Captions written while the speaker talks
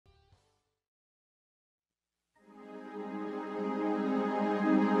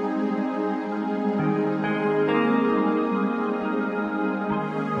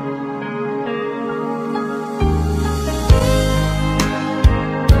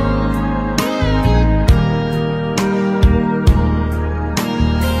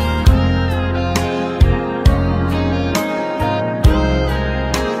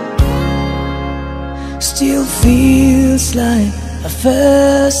Feels like our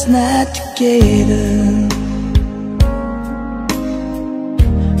first night together.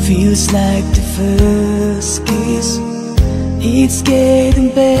 Feels like the first kiss. It's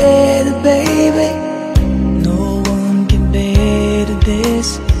getting better, baby. No one can better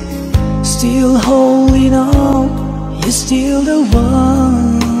this. Still holding on, you're still the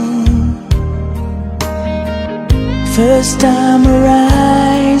one. First time our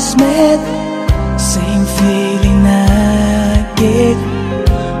eyes met, same feeling I get.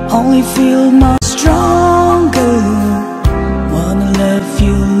 Only feel much stronger, wanna love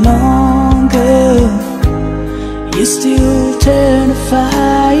you longer. You still turn the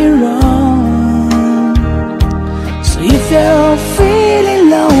fire on. So if you're feeling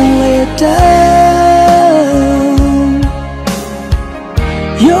lonely down,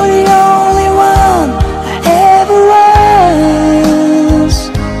 you're the only one I ever was.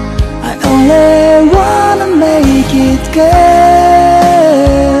 I only wanna make it good.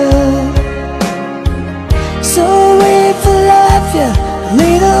 So if I love you a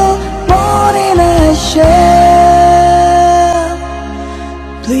little more than I should,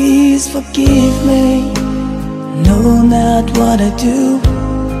 please forgive me. No, not what I do.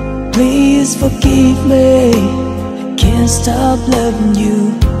 Please forgive me. I can't stop loving you.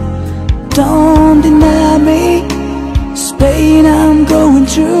 Don't deny me this pain I'm going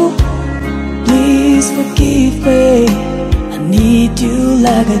through. Please forgive me. I need you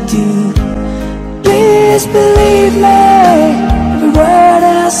like I do. Please believe me, every word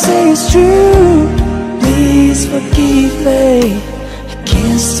I say is true. Please forgive me. I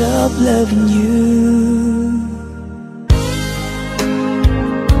can't stop loving you.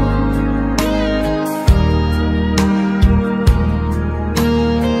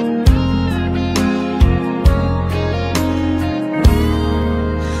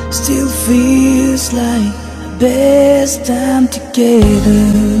 Still feels like the best time together.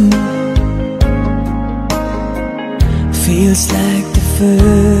 Feels like the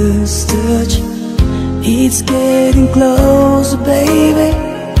first touch. It's getting closer, baby.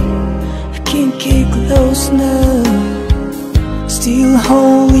 I can't get close enough. Still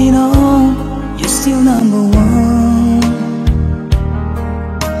holding on, you're still number one.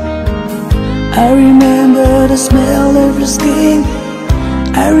 I remember the smell of your skin.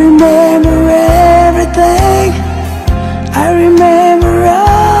 I remember everything. I remember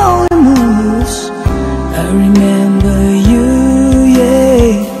all the moves. I remember you,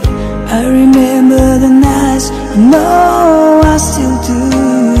 yeah. I remember the nights, no, I still do.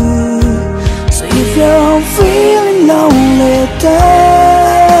 So if you're feeling lonely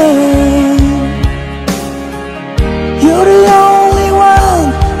down, you're the only one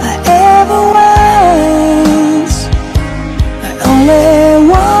I ever was. I only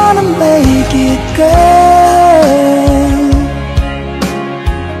wanna make it good.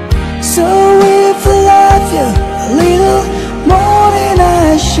 So if I love you a little more than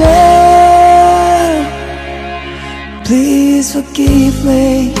I should, please forgive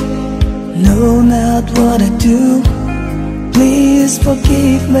me. No, not what I do. Please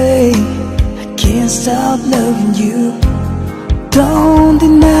forgive me. I can't stop loving you. Don't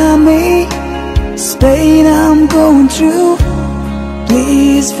deny me this pain I'm going through.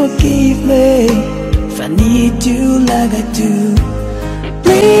 Please forgive me if I need you like I do.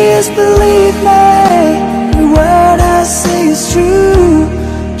 Please believe me, every word I say is true.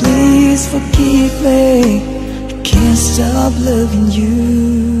 Please forgive me, I can't stop loving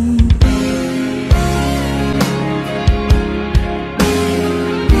you.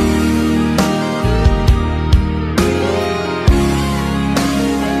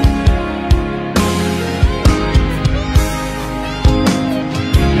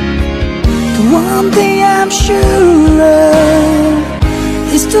 One thing I'm sure of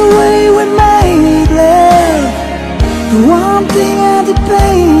is the way we made love. The one thing I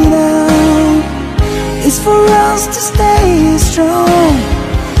debate on is for us to stay strong.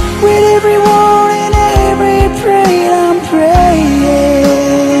 With every word and every prayer I'm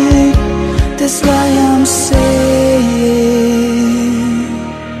praying. That's why I'm saying,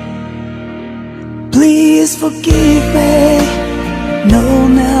 please forgive me. No,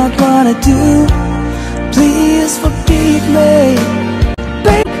 not what I do. Please forgive me.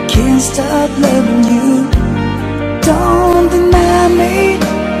 Baby, can't stop loving you. Don't deny me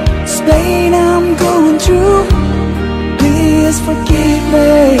this pain I'm going through. Please forgive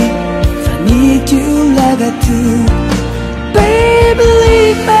me if I need you like I do. Baby,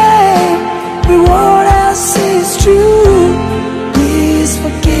 believe me, every word I say is true. Please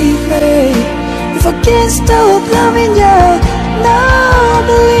forgive me if I can't stop loving you. No,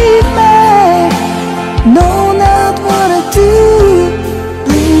 believe me, no, not what I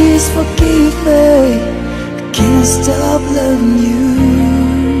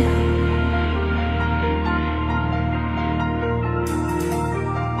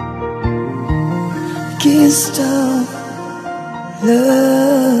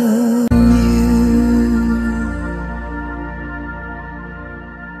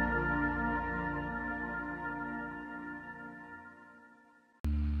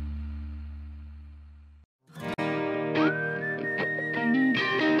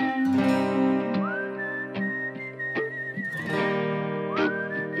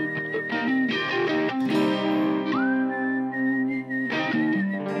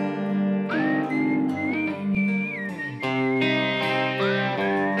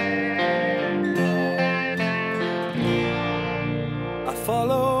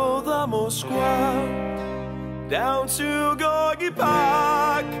down to Gorky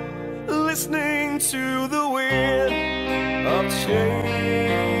Park, listening to the wind of change.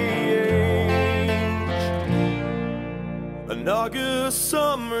 An August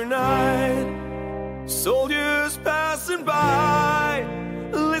summer night, soldiers passing by,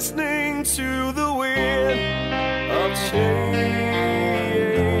 listening to the wind of change.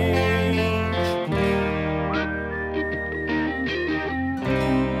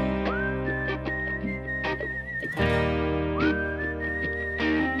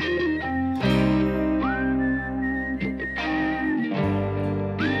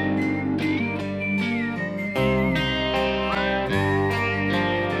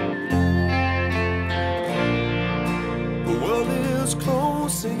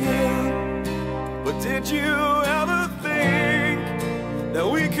 But did you ever think that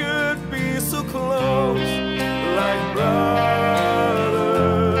we could be so close, like brothers?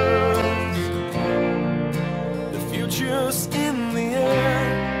 The future's in the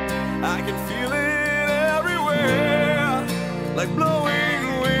air, I can feel it everywhere, like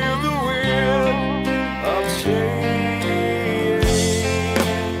blowing with the wind of change.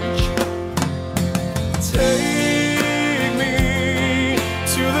 Take me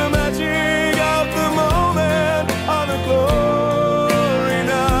to the magic of the moment on a glory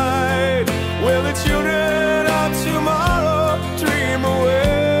night, where the children of tomorrow dream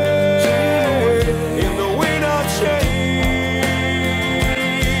away in the wind of change.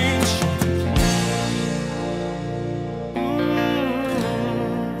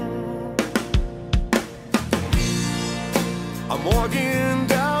 I'm walking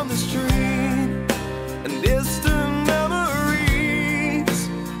down the street, and distant memories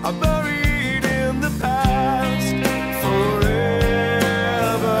are buried in the past forever.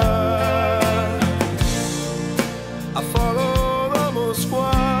 I follow the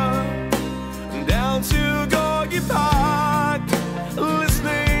Moskwa down to Gorky Park,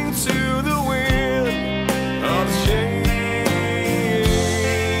 listening to the wind of change.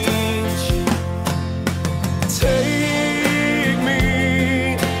 Take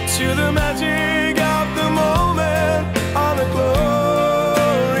me to the magic of the moment on a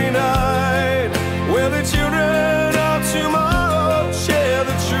glory night, where the children of tomorrow share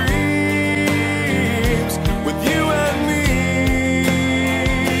the dreams with you and me.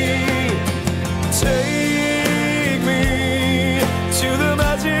 Take me to the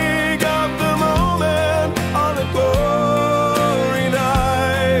magic of the moment on a glory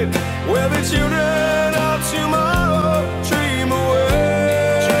night, where the children of tomorrow dream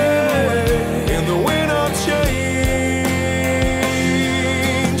away in the wind of change.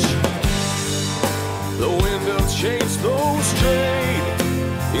 The wind of change blows straight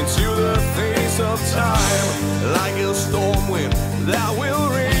into the face of time, like a storm wind that will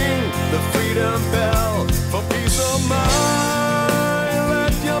ring the freedom bell for peace of mind.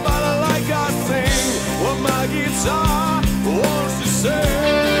 Let your body like I sing what my guitar wants to say.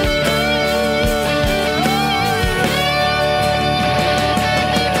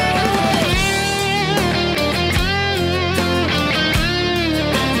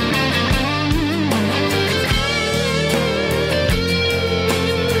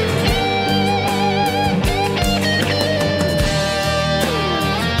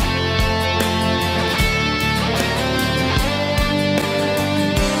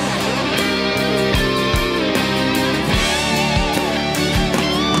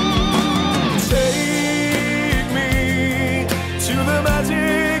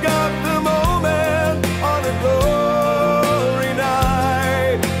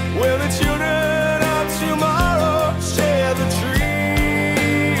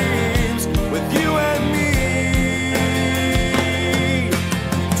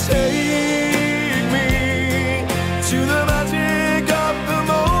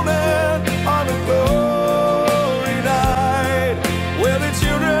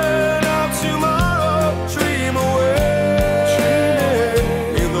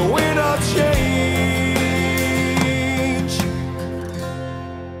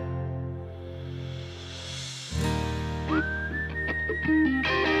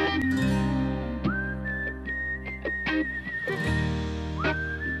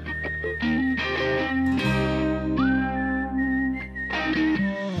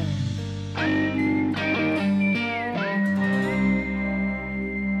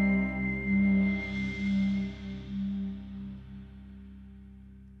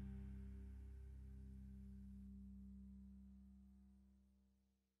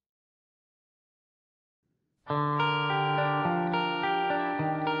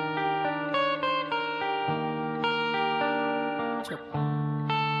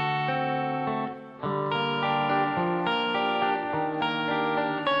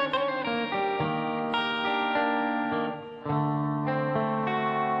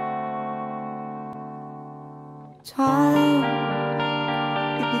 time,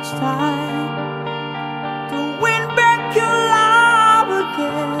 if it's time to win back your love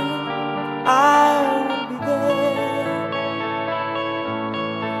again, I will be there.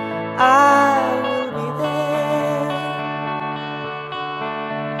 I will be there.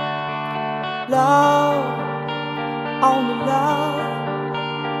 Love, only love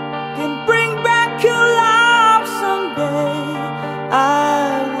can bring back your love someday.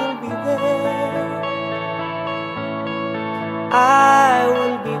 I will be there. I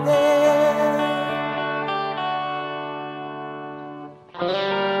will be there.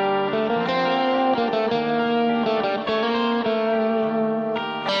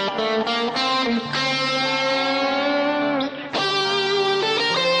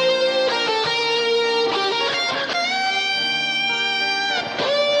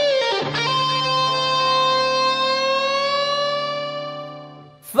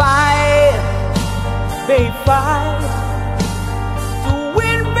 Fight, babe, fight to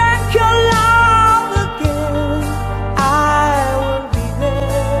win back your love again. I will be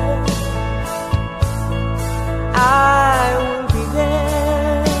there. I will be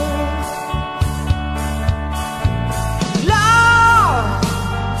there. Love,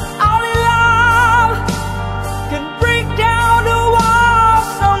 only love can break down the walls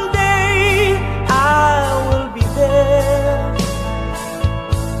someday. I will be there.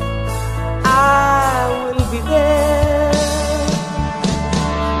 I will be there.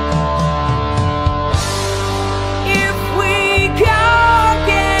 If we can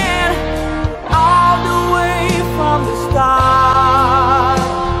get all the way from the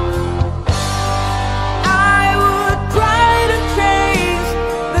start, I would try to change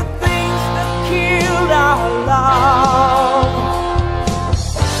the things that killed our love.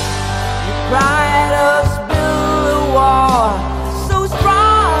 You cried us build a wall so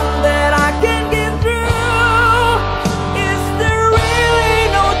strong that I can get through. Is there really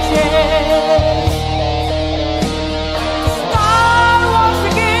no chance to start once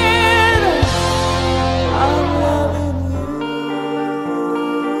again? I'm loving you.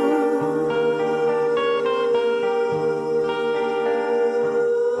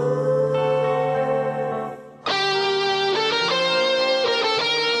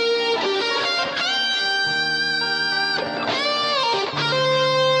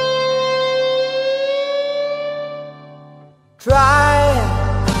 Try,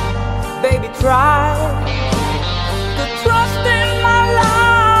 baby, try to trust in my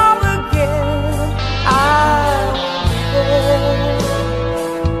love again. I will be there.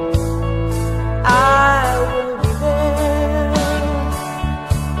 I will be there.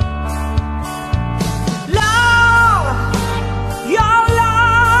 Love, your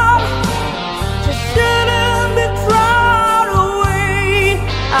love just shouldn't be thrown away.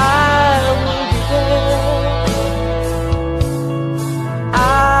 I will be there.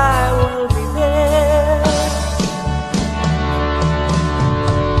 I will be there.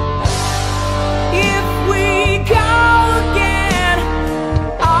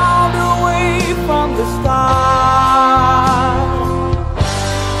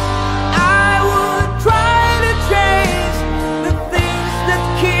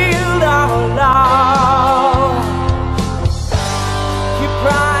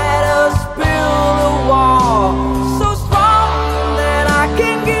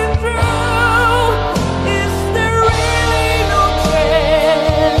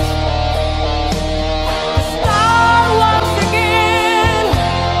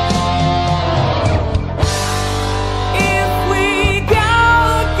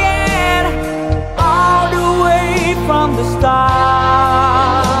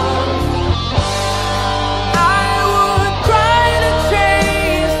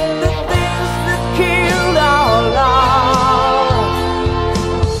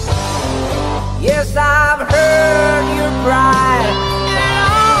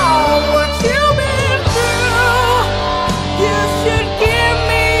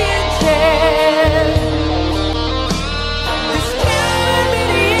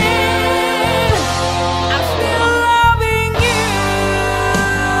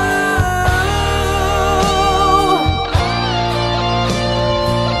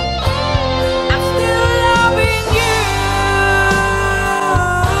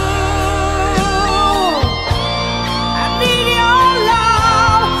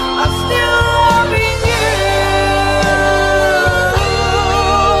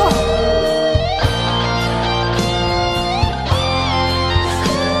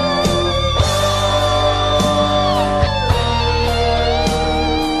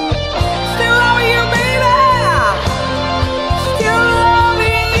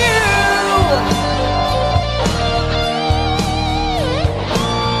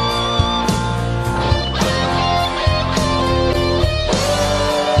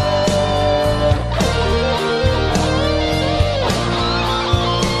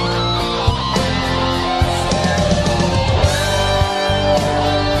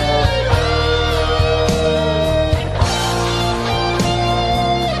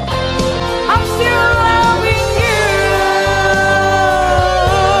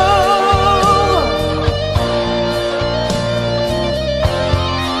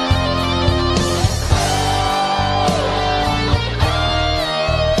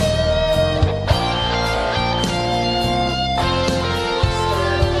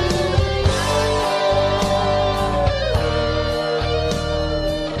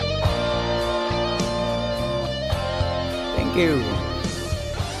 you.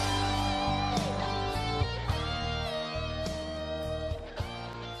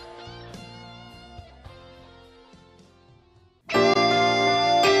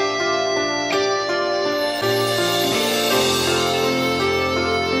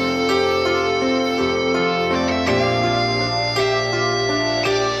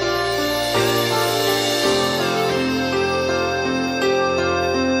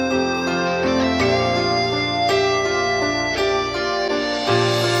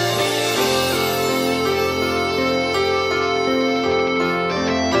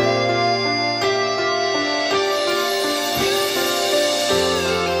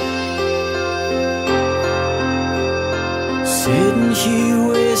 Sitting here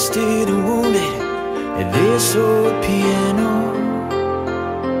wasted and wounded at this old piano,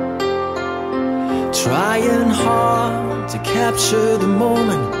 trying hard to capture the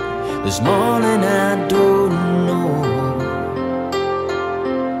moment. This morning I don't know,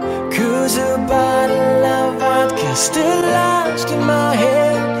 'cause a bottle of vodka still lodged in my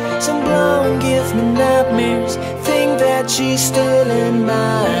head. Some blonde gives me nightmares, think that she's still in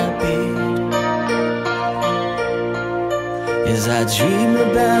my bed. As I dream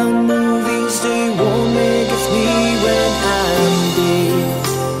about movies, they won't make us me when I'm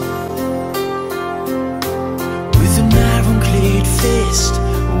dead. With an ironclad fist,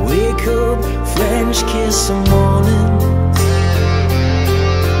 wake up, French kiss some morning.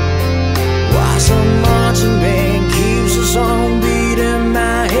 While some marching band keeps us on beat in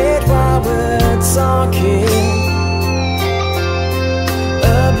my head while we're talking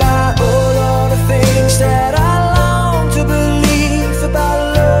about all the things that I long to believe about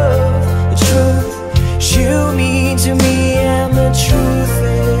love, the truth you mean to me, and the truth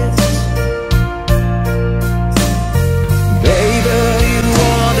is, baby, you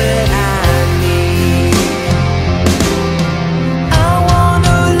are that I need. I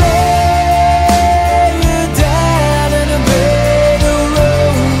wanna lay you down in a bed of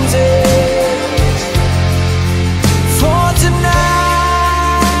roses. For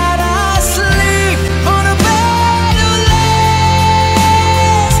tonight I sleep on a bed of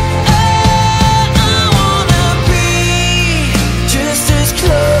lace. I wanna be just as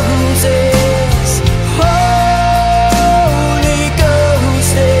close as Holy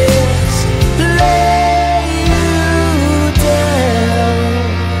Ghost is. Lay you down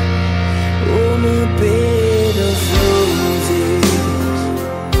on a bed of roses.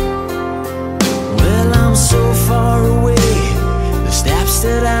 Well, I'm so far away, the steps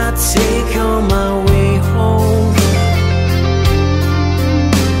that I take on my way home,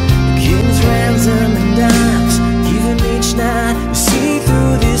 kings, ransom, and dimes, even each night we see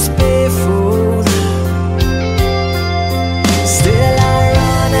through this barefoot. Still I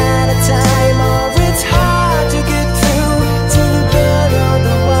run out of time, or it's hard to get through to the bed on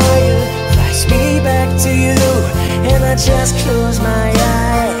the wire. Flies me back to you, and I just close my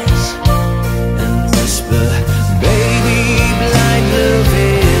eyes and whisper, baby, blind love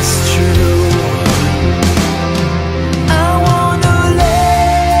is true. I wanna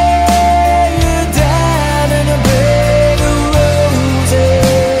lay you down in a bed of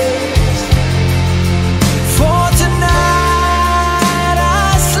roses. For tonight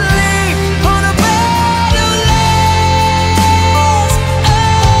I sleep on a bed of lace. I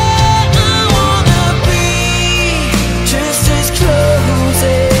wanna be just as close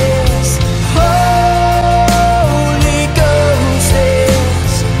as Holy Ghost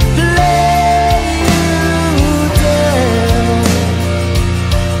is. Lay you down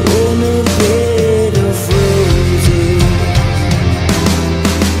on a bed of roses.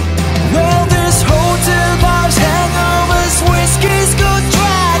 Well, this hotel bar's hangovers, whiskey's go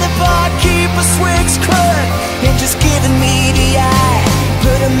dry. The barkeeper swigs crud and just giving me the eye.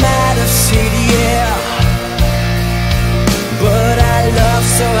 But I'm out of city, yeah. But I love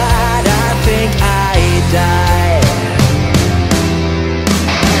so hard, I think I die.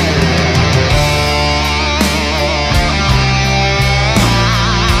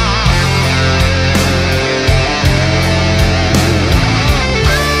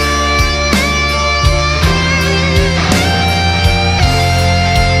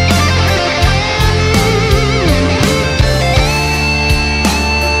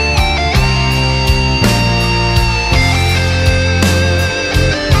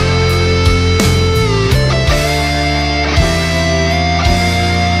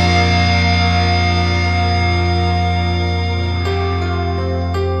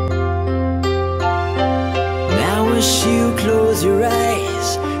 Now wish you close your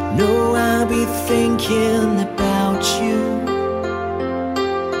eyes, know I'll be thinking about you.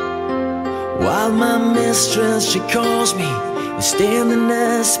 While my mistress, she calls me stand in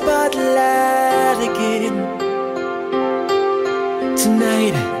the spotlight again.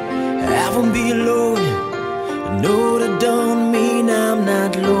 Tonight I won't be alone. I know that don't mean I'm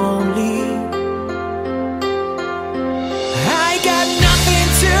not lonely. I got nothing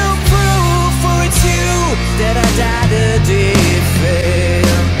to prove, for it's you that I died to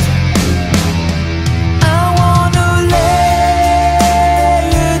defend. I wanna lay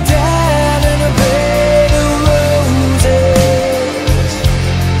you down in a bed of roses.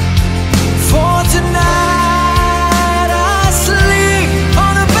 For tonight I sleep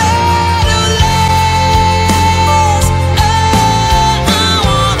on a bed of lace. Oh, I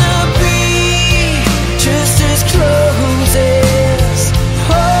wanna be just as close as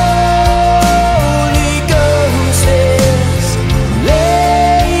Holy Ghost is.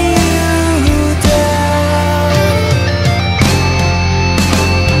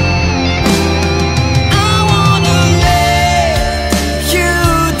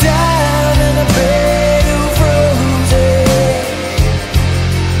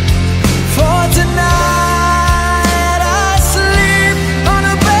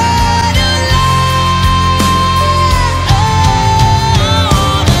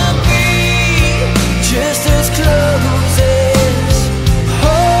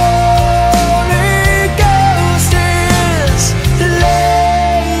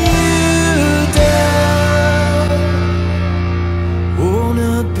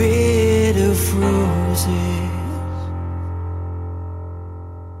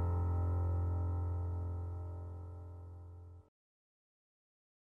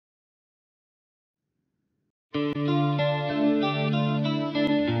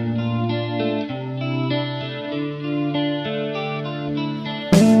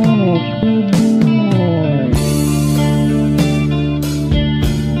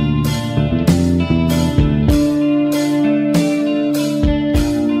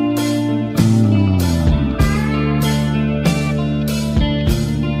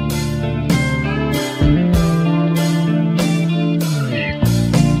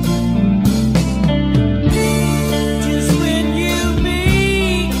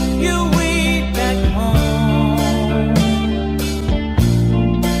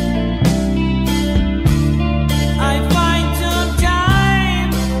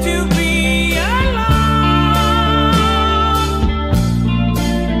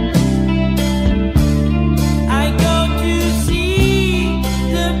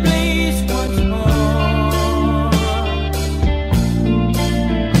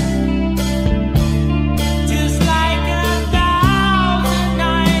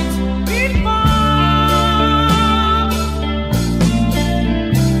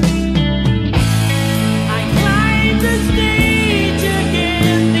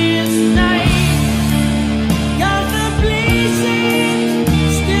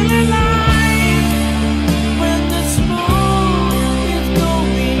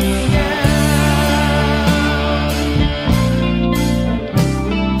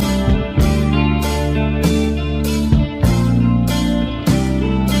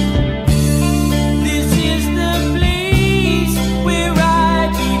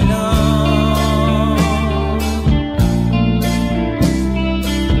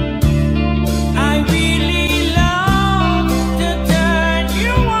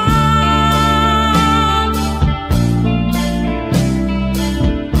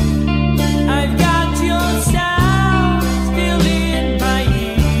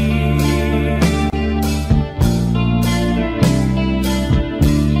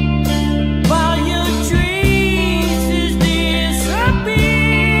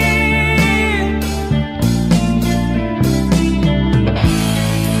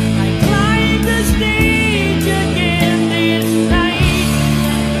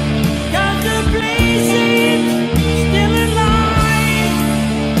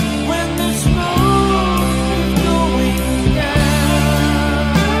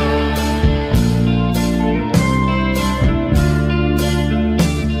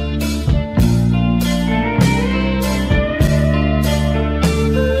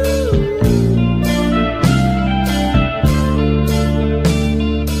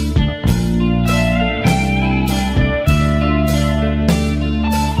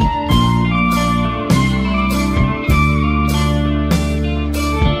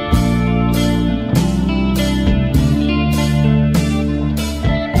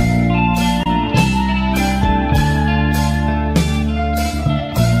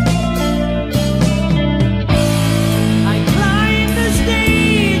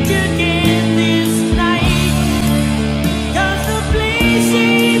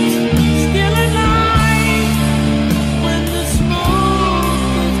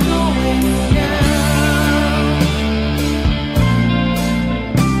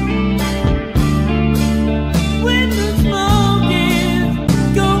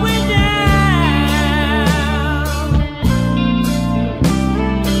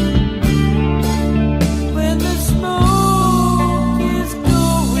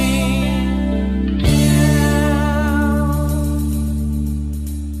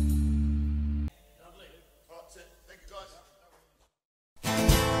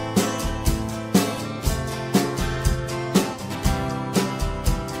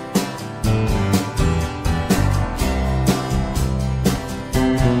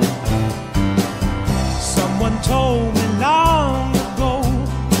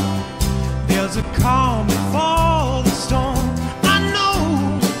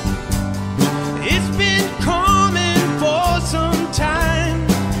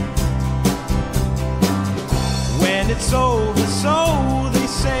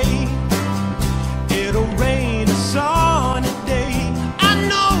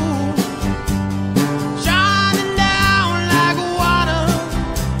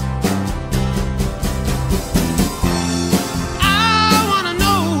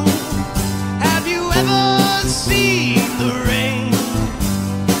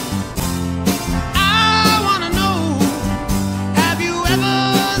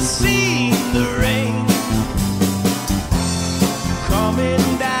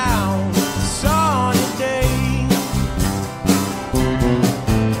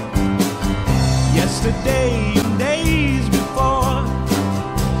 yesterday and days before.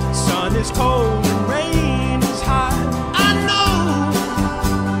 Sun is cold and rain is hot. I know,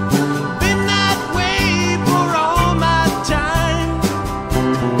 been that way for all my time.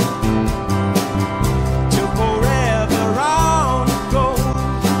 Till forever on it goes,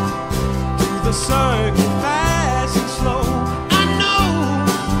 through the circle fast and slow. I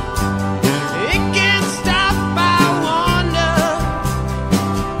know it can't stop, I wonder.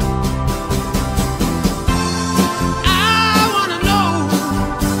 I wanna know,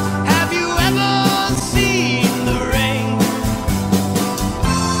 have you ever seen the rain?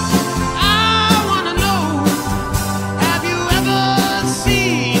 I wanna know, have you ever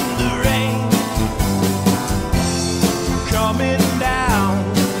seen the rain? Coming down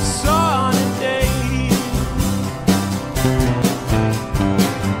a sunny day.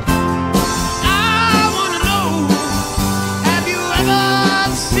 I wanna know, have you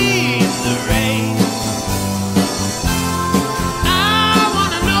ever seen the rain? I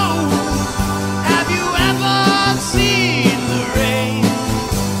wanna know, have you ever seen the rain?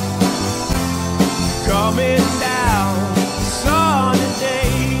 Coming down a sunny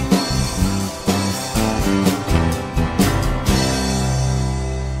day.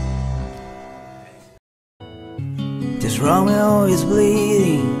 This Romeo is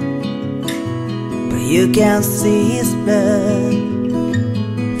bleeding, but you can't see his blood.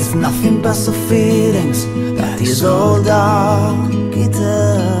 It's nothing but the feelings that his old dog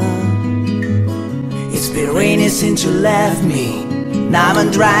guitar. It's been raining since you left me. Now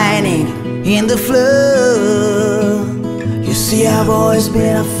I'm drowning in the flood. You see, I've always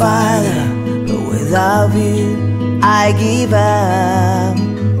been a fighter, but without you, I give up.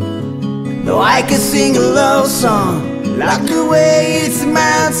 Though I could sing a love song like the way it's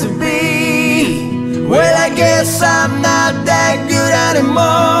meant to be. Well, I guess I'm not that good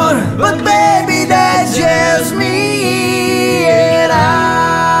anymore, but baby, that's just me. And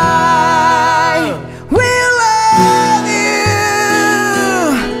I will love you,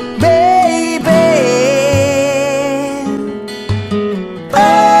 baby,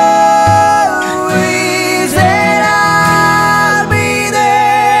 always, and I'll be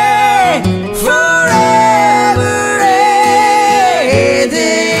there forever and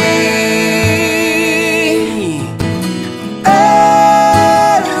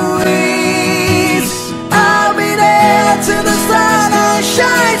always. I'll be there till the sun will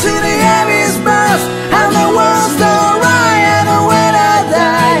shine, till the heavens burst and the world's done right. And when I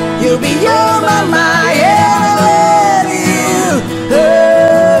die, you'll be on my mind, and I love you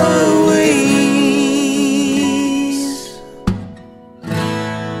always.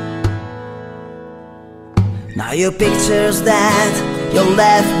 Now your pictures that you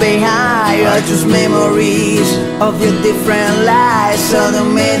left behind are just memories of your different lives. Some that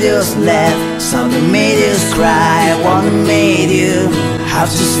made us laugh, some that made us cry, one that made you have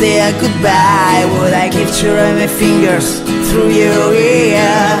to say a goodbye. Would I give to run my fingers through your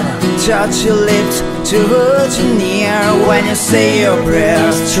ear, touch your lips to hold you near when you say your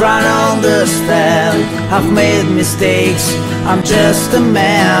prayers? Try to understand, I've made mistakes, I'm just a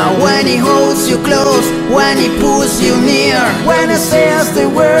man. When he holds you close, when he pulls you near, when he says the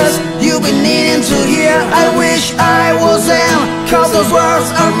words you've been needing to hear. I wish I was him, cause those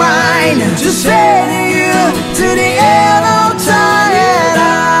words are mine to say to you to the end of time. And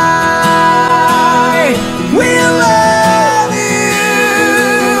I will love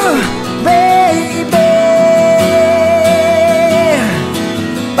you, baby,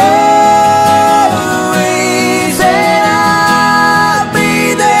 always, and I'll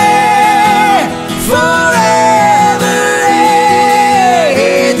be there forever and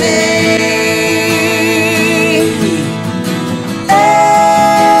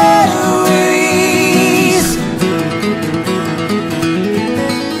always.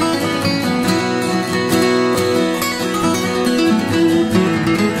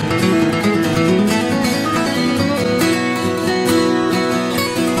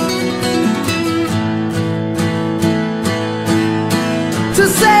 To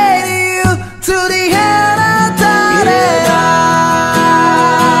say to you to the end of time that I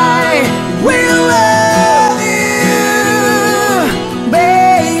will love you,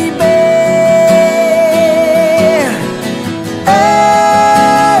 baby,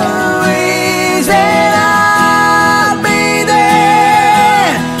 always, and I'll be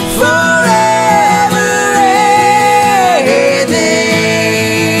there forever and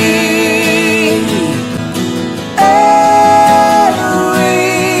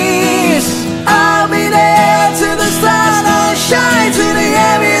always. I'll be there till the sun will shine, till the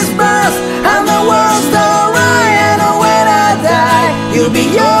heavens burst and the world's done right. And when I die, you'll be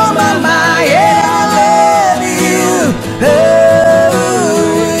on my mind, and I'll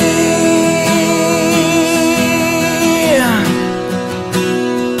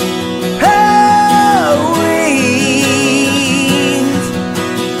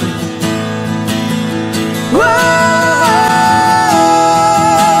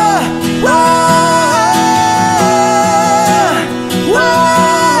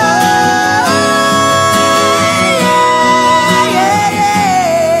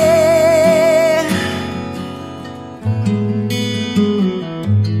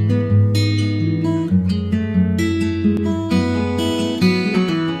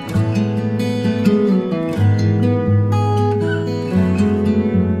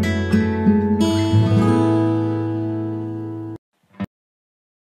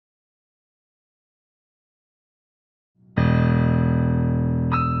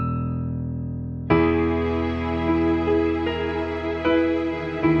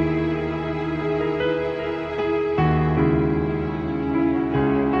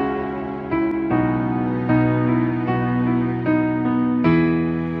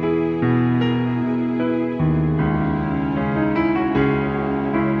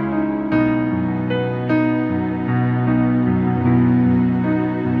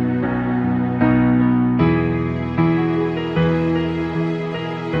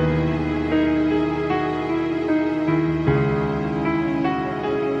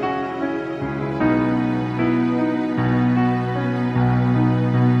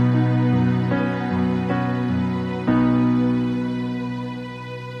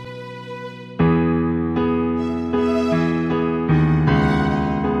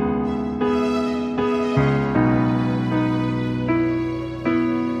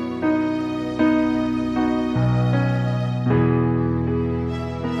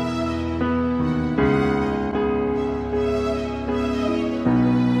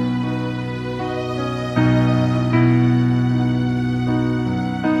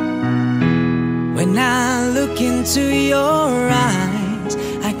When I look into your eyes,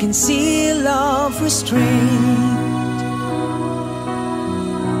 I can see love restrained.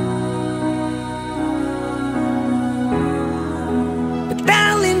 But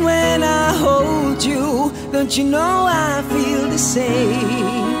darling, when I hold you, don't you know I feel the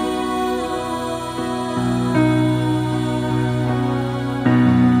same?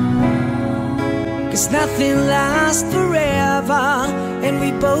 Cause nothing lasts forever, and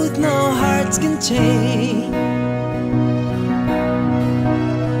we both know hearts can change.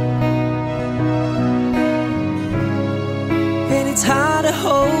 And it's hard to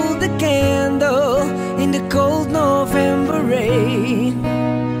hold the candle in the cold November rain.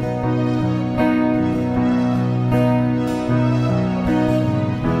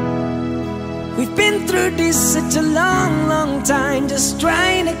 We've been through this such a long, long time, just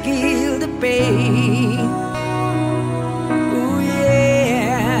trying to kill the pain. Ooh,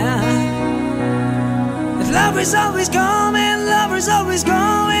 yeah. But lovers always coming, lovers always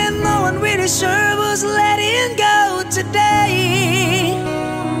going. No one really sure who's letting go today,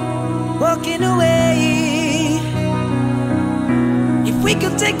 walking away. If we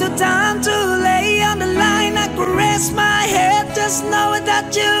could take the time to lay on the line, I could rest my head just knowing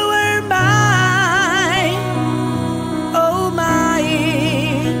that you were mine. Oh my.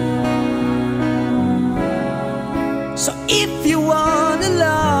 So if you wanna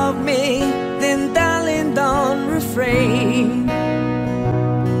love me, then darling, don't refrain.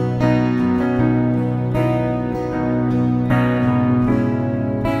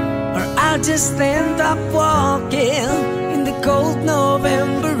 Or I'll just end up walking in the cold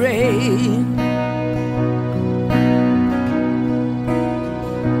November rain.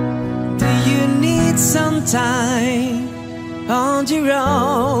 Do you need some time on your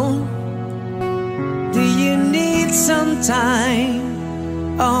own? Do you need some time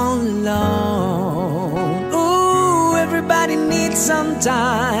all alone? Ooh, everybody needs some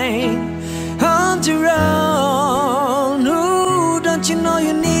time on your own. Ooh, don't you know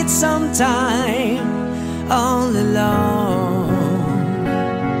you need some time all alone?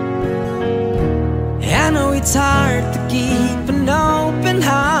 I know it's hard to keep an open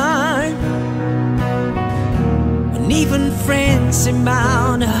heart when even friends seem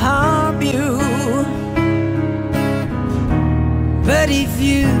bound to harm you. But if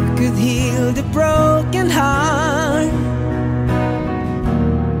you could heal the broken heart,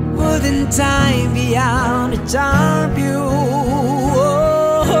 wouldn't time be out to charm you?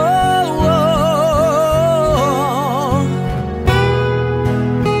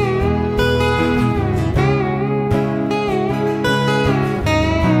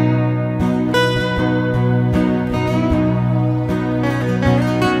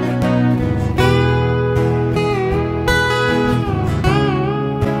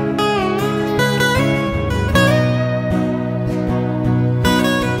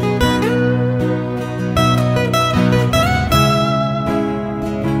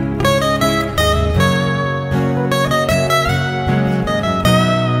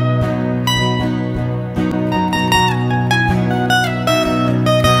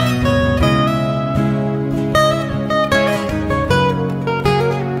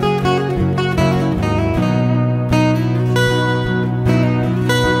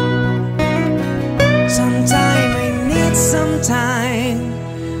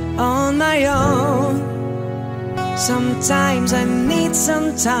 Sometimes I need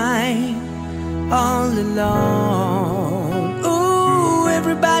some time all alone. Ooh,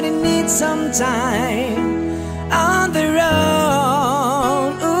 everybody needs some time on their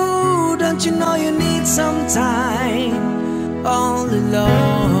own. Ooh, don't you know you need some time all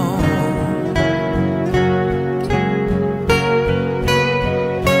alone?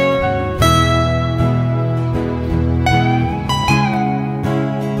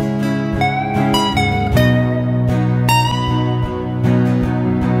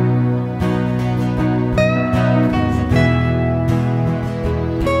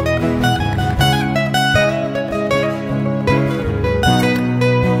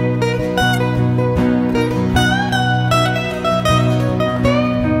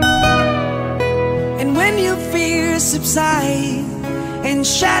 Subside and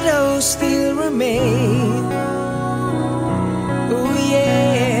shadows still remain. Oh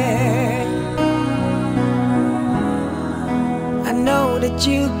yeah, I know that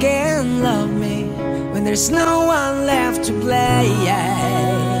you can love me when there's no one left to play.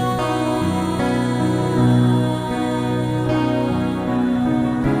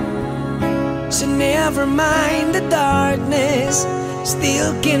 So never mind the darkness,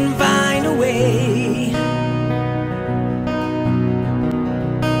 still can find a way.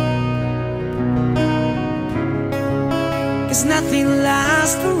 'cause nothing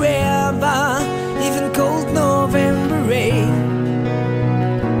lasts forever, even cold November rain.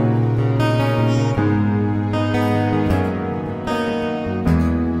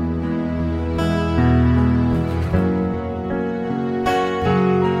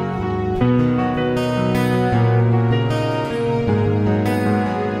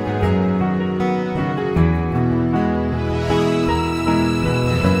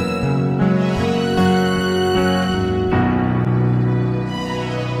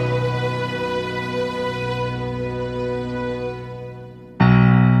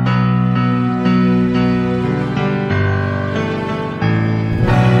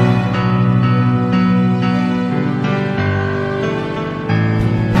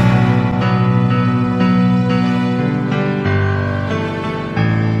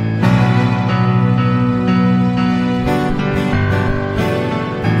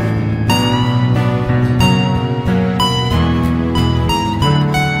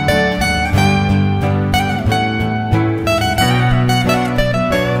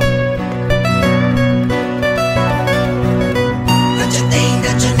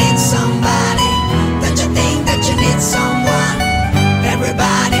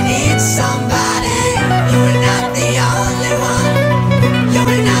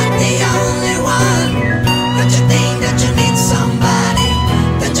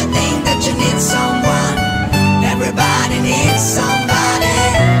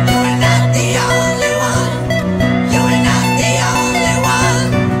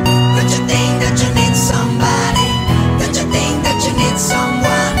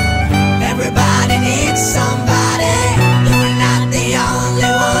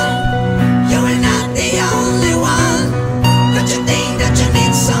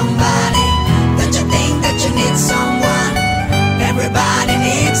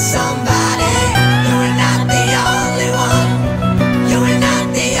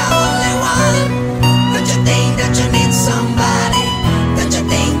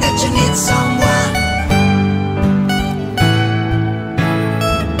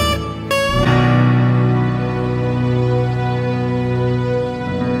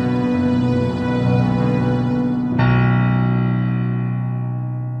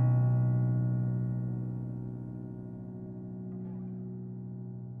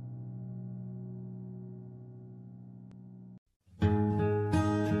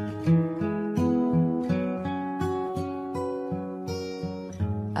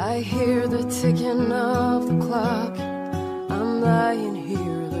 I hear the ticking of the clock. I'm lying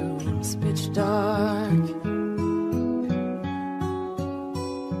here, the room's pitch dark.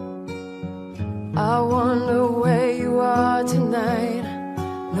 I wonder where you are tonight.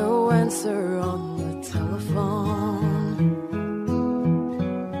 No answer on the telephone.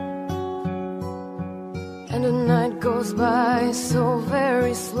 And the night goes by so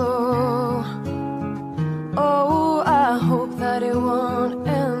very slow. Oh, I hope that it won't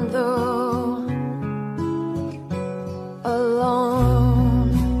end though. Alone.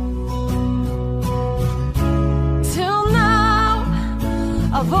 Till now,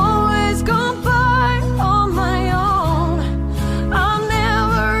 I've always gone by on my own. I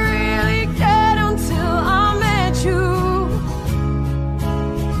never really cared until I met you.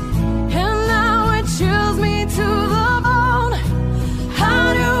 And now it chills me to the bone. How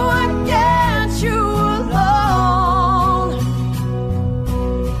do I get you alone?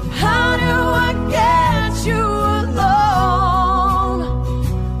 How do I get you alone?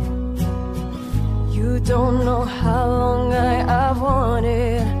 You don't know how long I have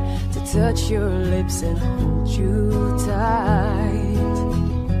wanted to touch your lips and hold you tight.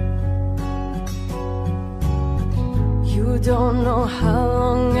 You don't know how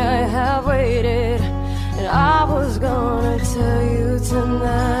long I have waited, and I was gonna tell you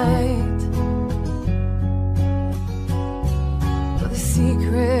tonight. But the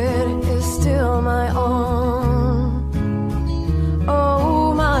secret is still my own.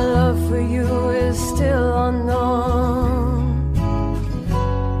 Oh, my love for you is still unknown.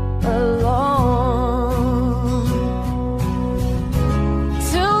 Alone.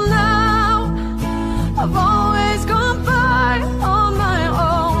 Till now, I've always gone by on my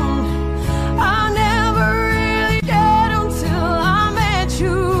own. I never really cared until I met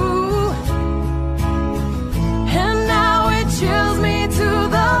you. And now it chills me to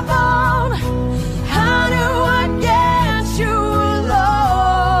the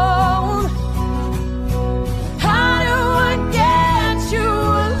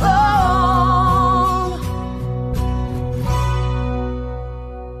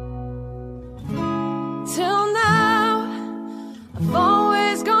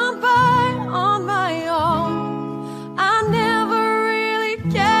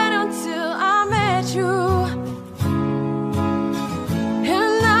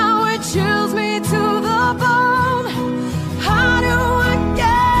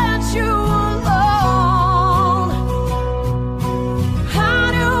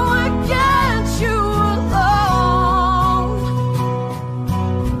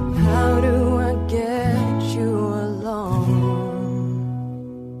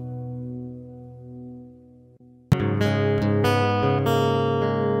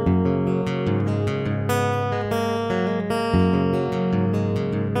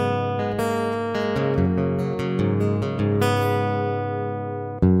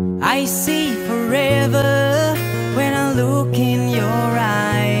I see forever when I look in your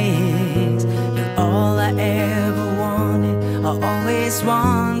eyes. You're all I ever wanted, I always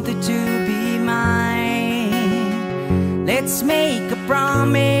wanted to be mine. Let's make a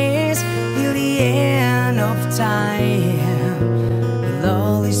promise till the end of time. We'll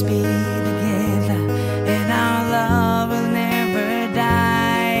always be together and our love will never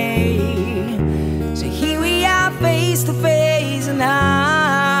die. So here we are face to face and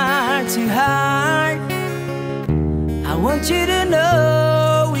heart to heart. I want you to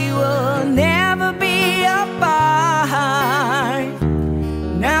know we will never be apart.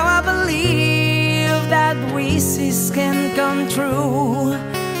 Now I believe that wishes can come true,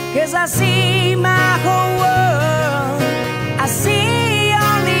 'cause I see my whole world, I see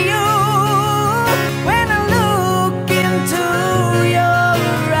only you. When I look into your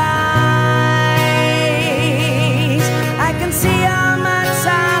eyes, I can see how much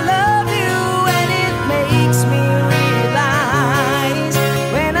I love you, and it makes me realize.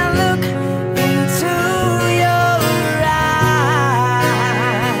 When I look into your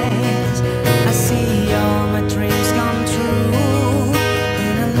eyes, I see all my dreams come true.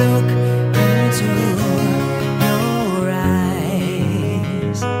 When I look into your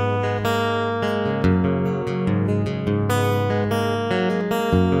eyes.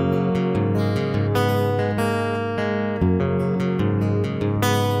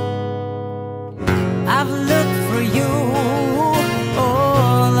 I've looked for you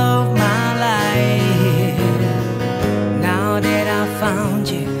all of my life. Now that I found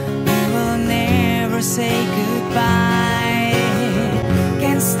you, we will never say goodbye.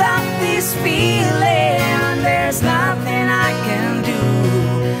 Can't stop this feeling, there's nothing I can do,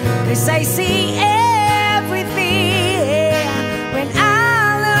 'cause I see everything when I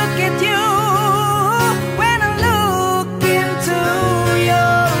look at you. When I look into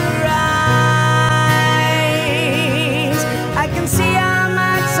your eyes, I can see how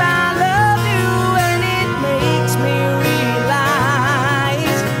much I love you, and it makes me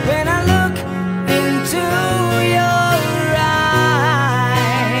realize. When I look into your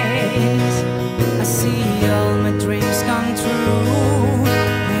eyes, I see all my dreams come true.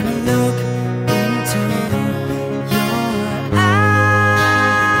 When I look into your eyes.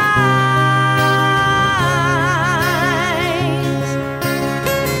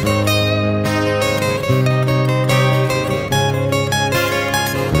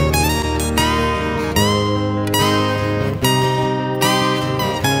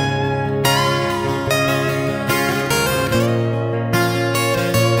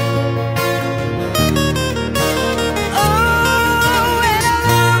 Oh, when I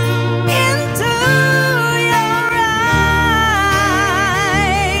look into your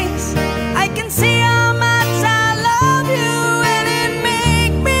eyes, I can see how much I love you, and it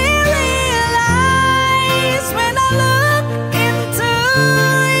make me realize. When I look into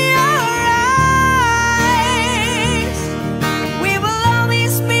your eyes, we will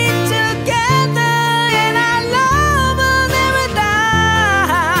always be together, and our love will never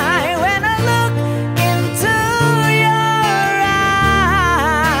die. When I look into your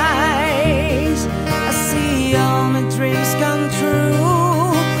eyes, I see all my dreams come true.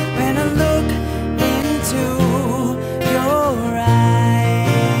 When I look into your eyes.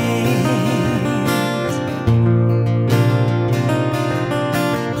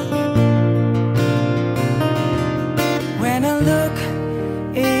 When I look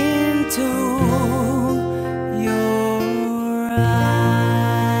into your eyes.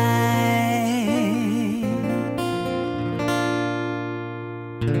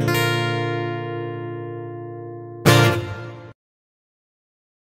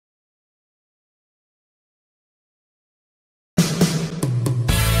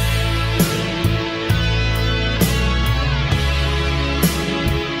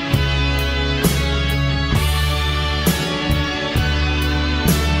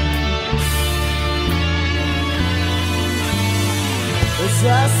 As I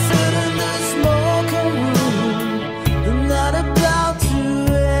sit in this smoking room, the night about to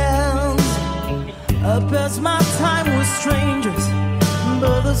end, I pass my time with strangers,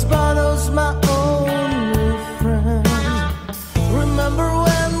 but this bottle's my only friend. Remember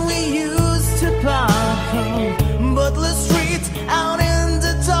when we used to park on Butler Street out in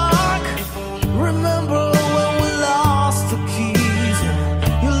the dark? Remember when we lost the keys?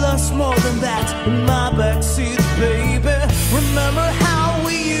 You lost more than that in my backseat, baby. Remember how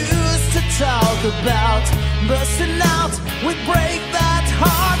we used to talk about busting out, we'd break that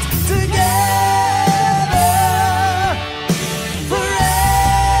heart together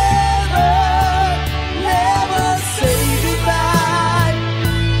forever, never say goodbye.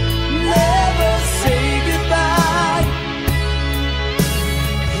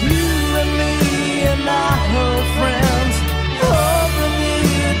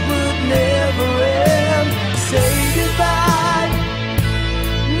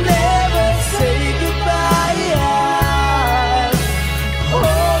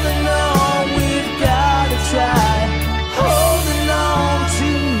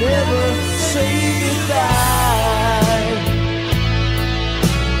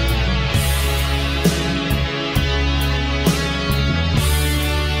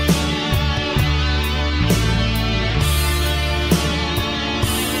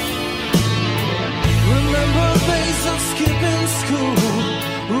 skipping school,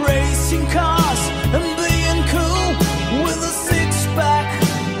 racing cars and being cool, with a six-pack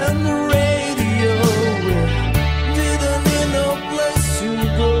and the radio. Didn't need no place to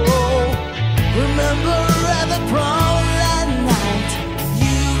go. Remember at the prom that night,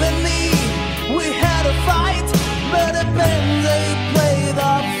 you and me, we had a fight, but a band they played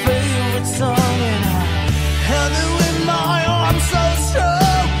our favorite song, and I held you in my arms so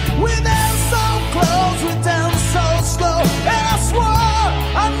strong. We danced so close, we danced so slow, and I swore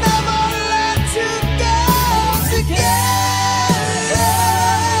I'd never let you go. Together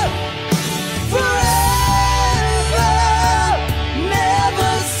forever,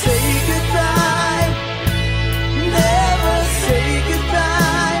 never say goodbye, never say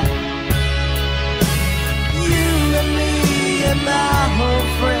goodbye. You and me and my whole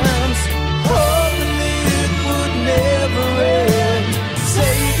friends, hoping it would never end.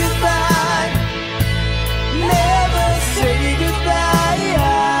 Say goodbye, never say goodbye.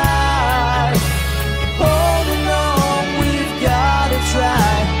 Holding on, we've gotta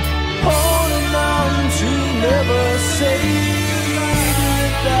try. Holding on to never say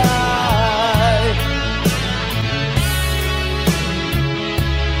goodbye.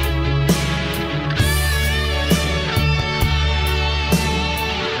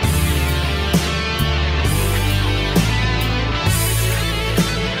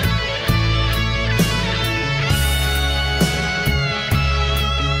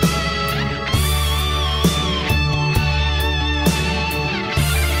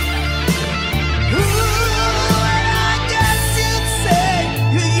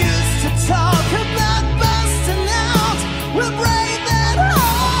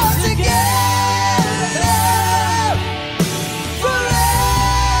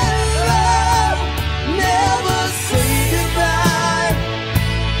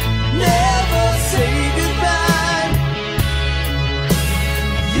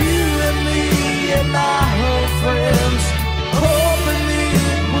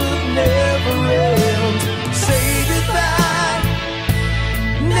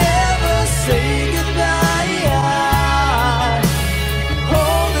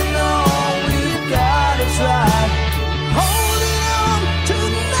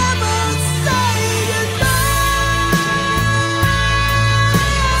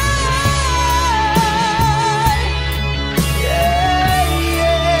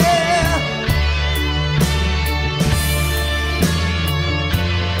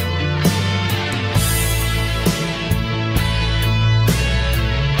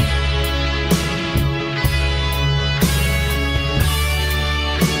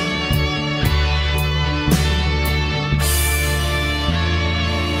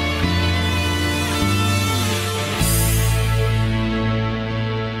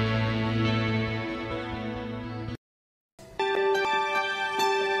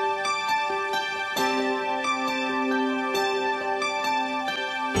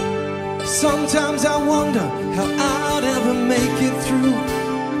 Sometimes I wonder how I'd ever make it through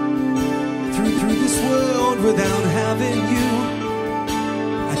this world without having you.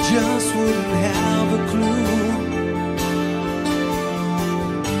 I just wouldn't have a clue.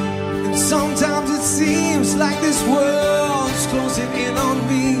 And sometimes it seems like this world's closing in on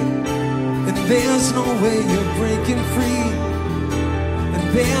me, and there's no way you're breaking free. And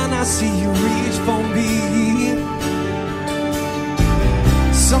then I see you reach for me.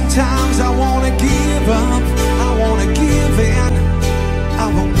 Sometimes I wanna give up, I wanna give in, I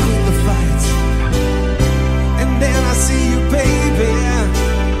won't quit the fight. And then I see you, baby,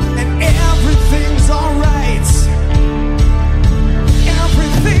 and everything's alright.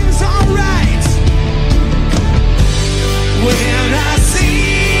 Everything's alright. When I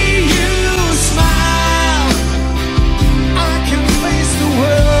see you smile, I can face the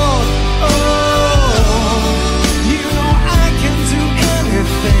world. Oh, you know I can do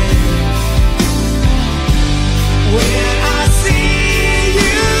anything. When I see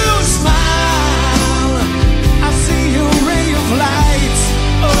you smile, I see a ray of light.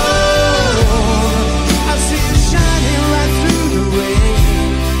 Oh, I see it shining right through the rain.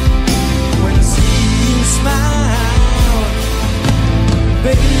 When I see you smile,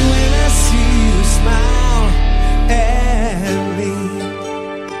 baby, when I see you smile at me.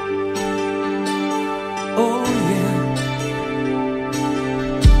 Oh yeah.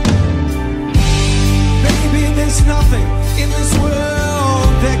 Baby, there's nothing in this world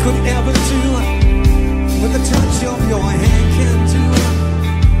that could ever do what the touch of your hand can do.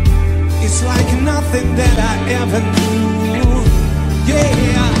 It's like nothing that I ever knew.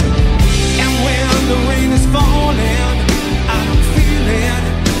 Yeah. And when the rain is falling, I don't feel it,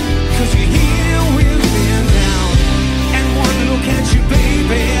 'cause you're here with me now.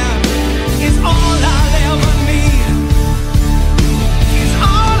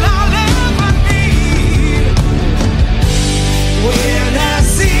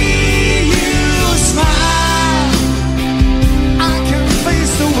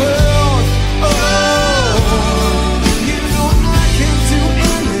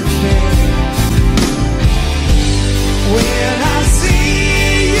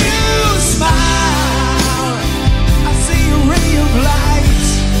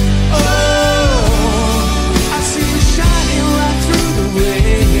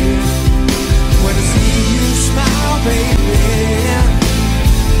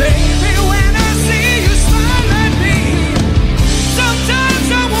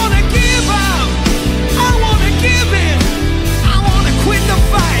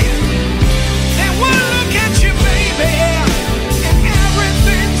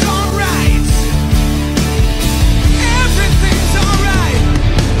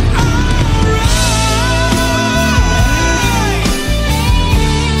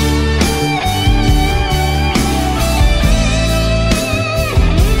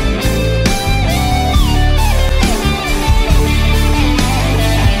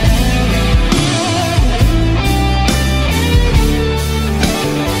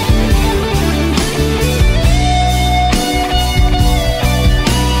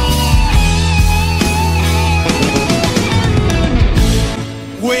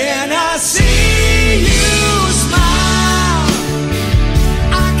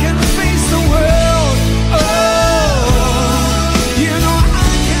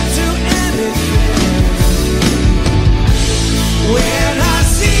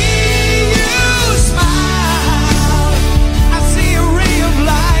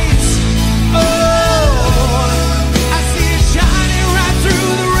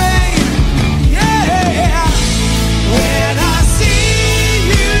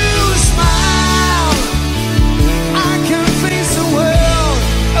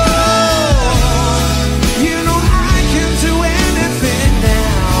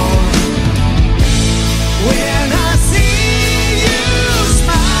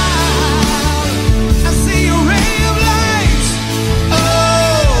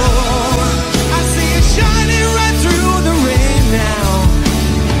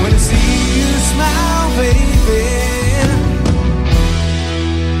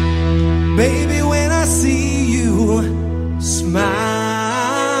 Baby, when I see you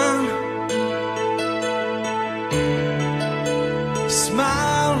smile,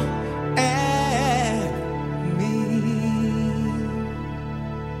 smile at me.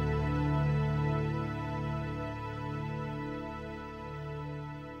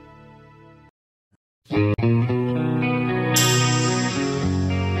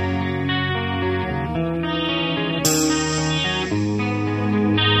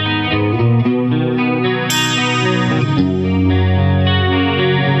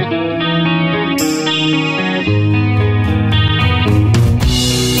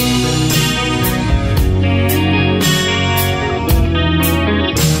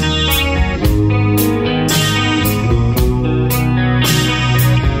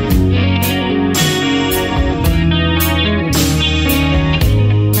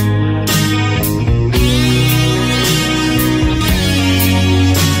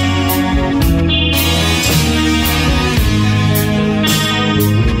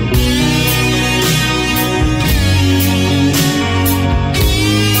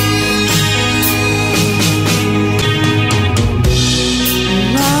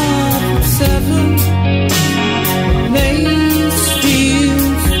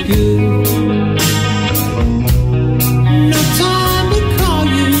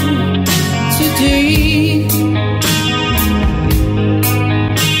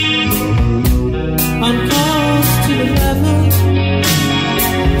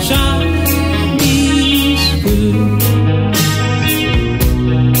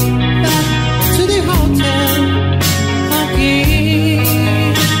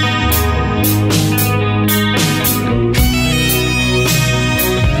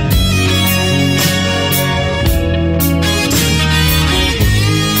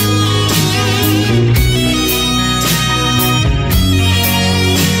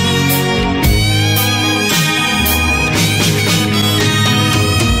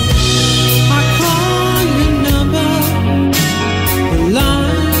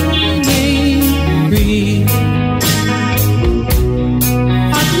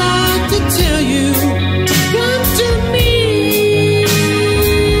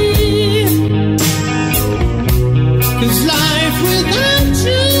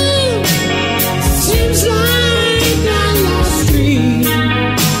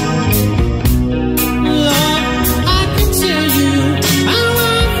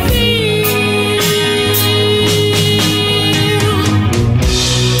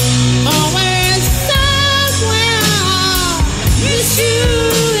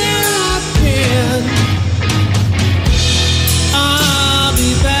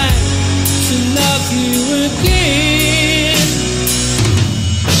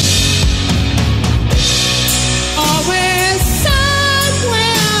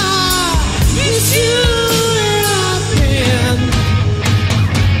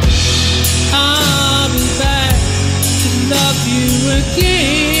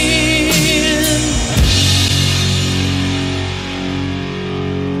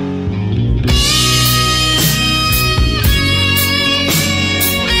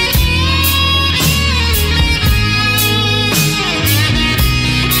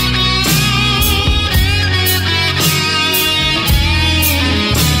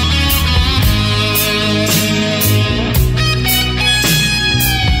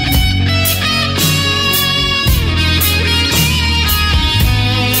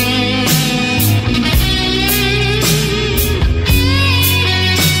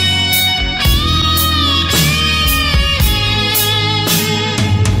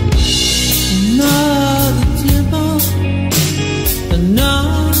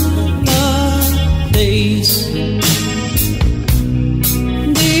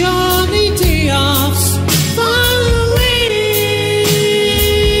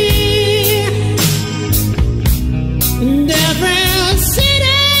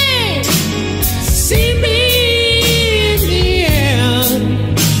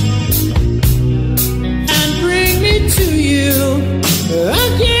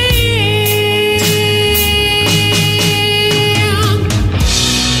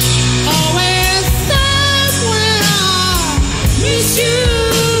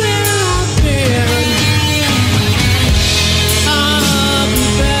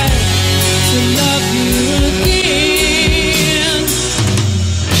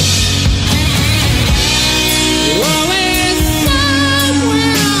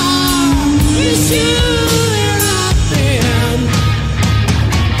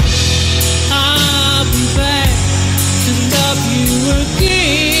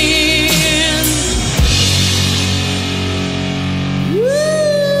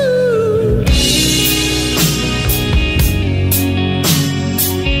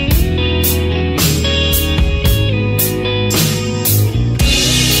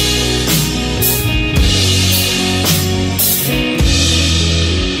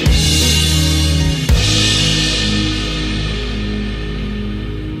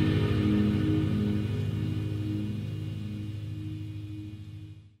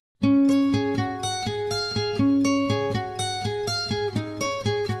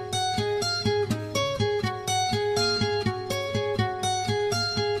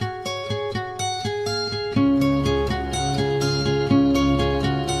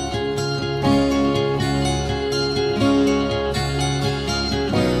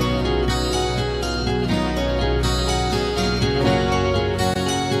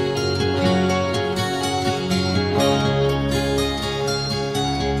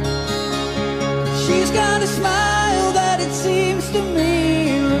 She's got a smile that it seems to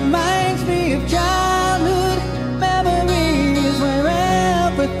me reminds me of childhood memories where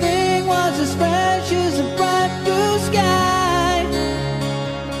everything was as fresh as a bright blue sky.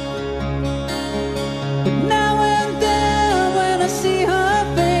 But now and then when I see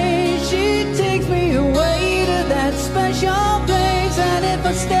her face, she takes me away to that special place. And if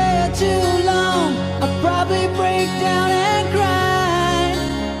I stare too long, I'll probably break down and cry.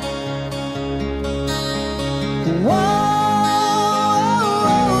 Whoa,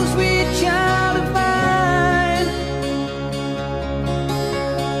 sweet child of mine.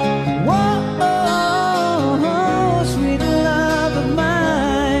 Whoa, sweet love of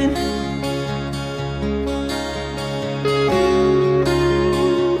mine.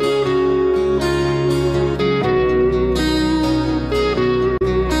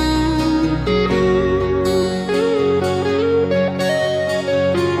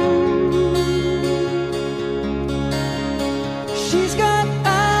 She's got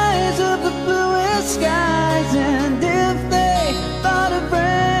eyes of the bluest skies, and if they thought of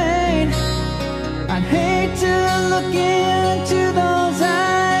rain, I'd hate to look into those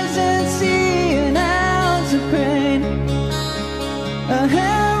eyes and see an ounce of pain. Her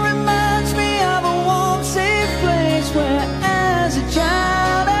hair reminds me of a warm, safe place where as a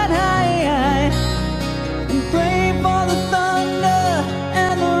child I'd hide and pray for the thunder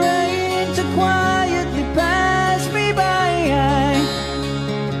and the rain to quietly pass me by.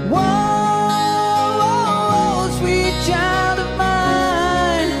 Whoa, sweet child of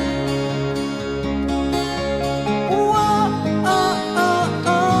mine. Whoa,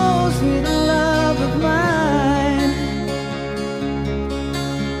 sweet love of mine.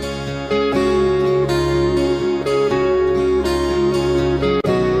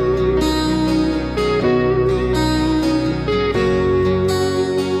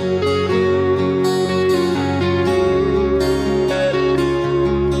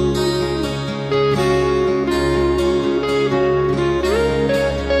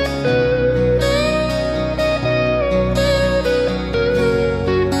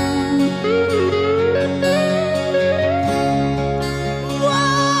 Whoa,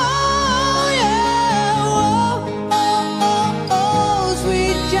 yeah, whoa,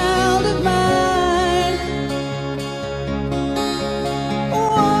 sweet child of mine. Whoa,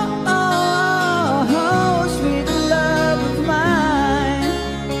 sweet love of mine.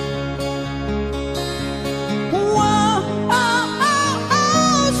 Whoa,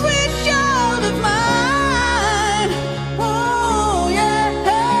 sweet child of mine. Oh, yeah,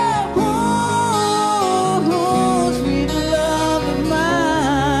 whoa, sweet love of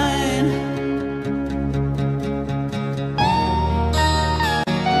mine.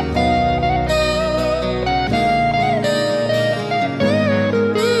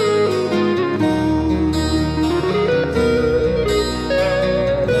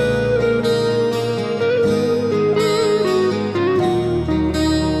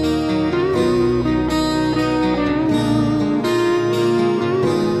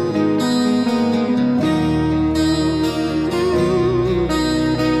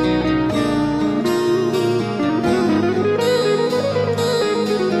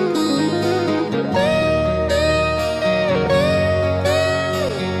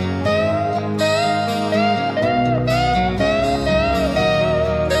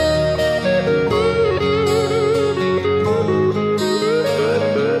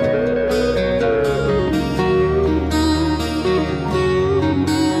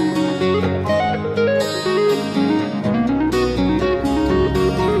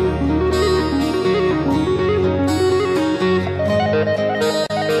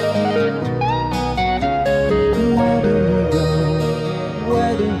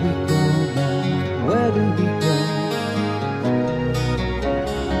 Where do we go now? Where do we go?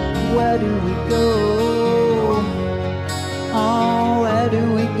 Where do we go? Oh, where do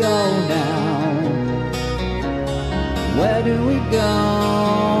we go now? Where do we go?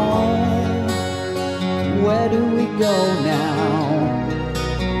 Where do we go now?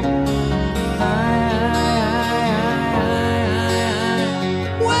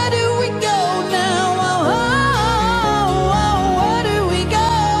 Where do we go now? Where do we go?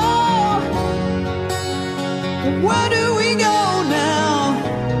 Where do we go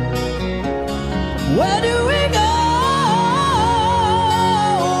now? Where do we go?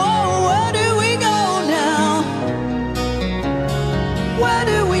 Where do we go now? Where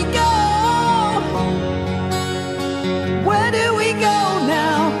do we go? Where do we go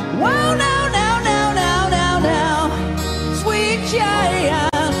now? Whoa, now, now, now, now, now, now. Sweet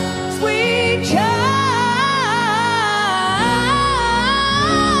child, sweet child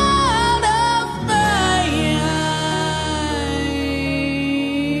of mine.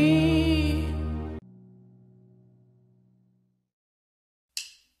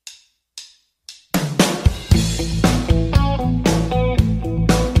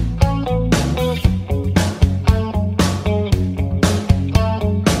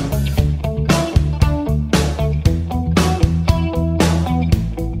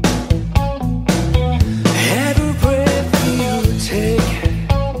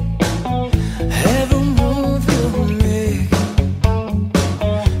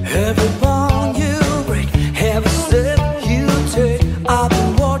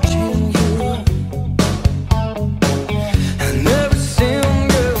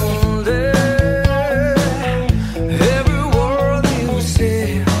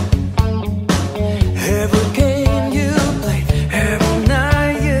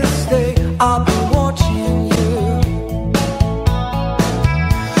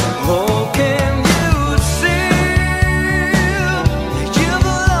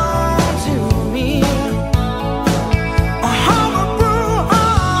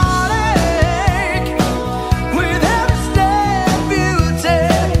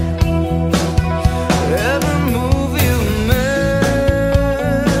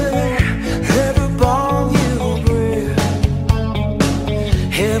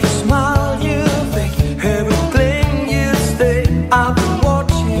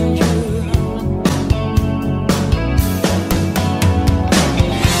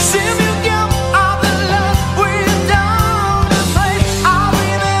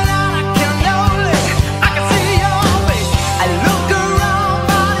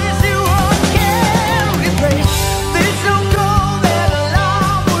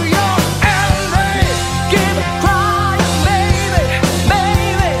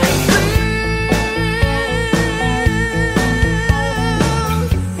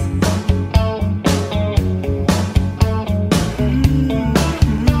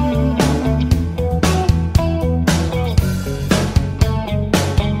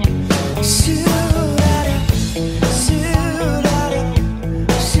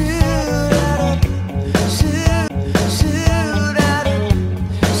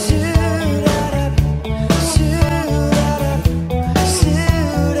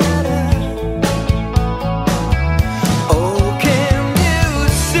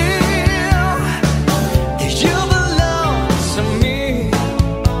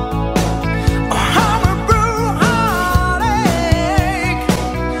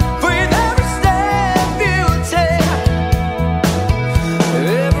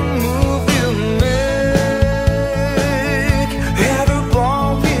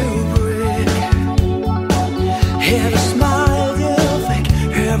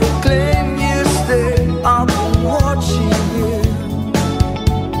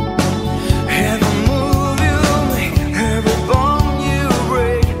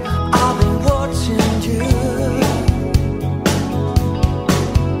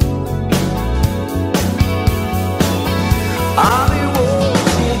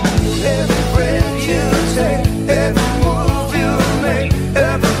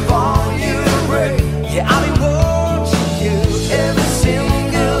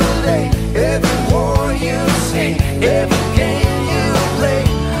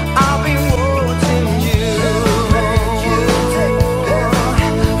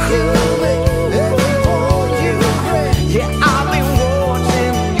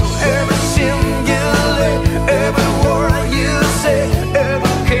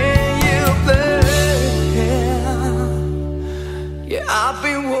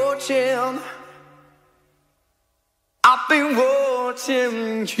 watching. I've been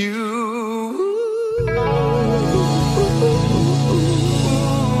watching you.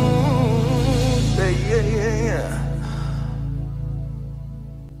 Yeah.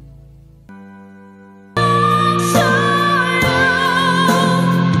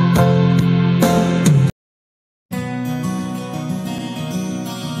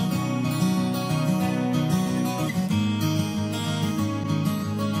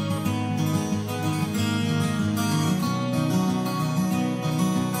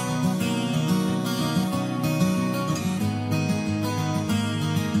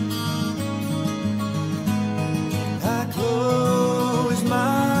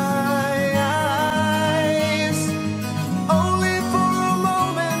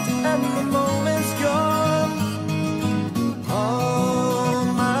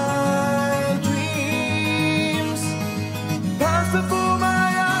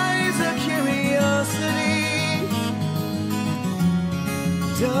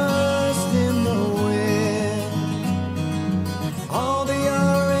 Dust in the wind. All they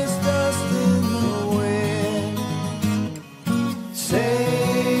are is dust in the wind.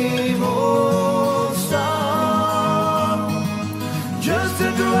 Same old song, just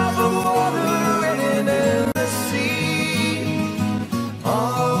a drop of water in an endless sea.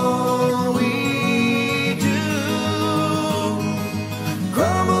 All we do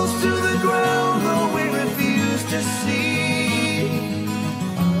crumbles to the ground, though we refuse to see.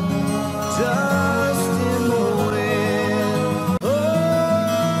 Dust in the wind. Oh.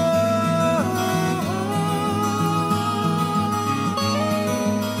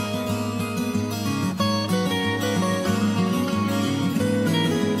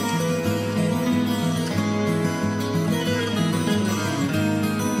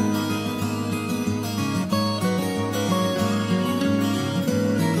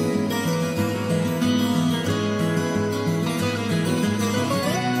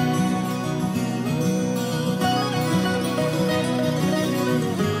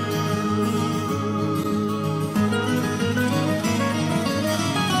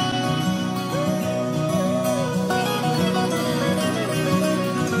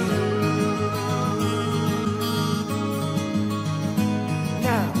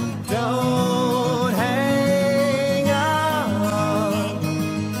 Don't hang on.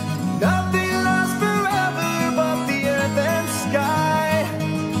 Nothing lasts forever but the earth and sky.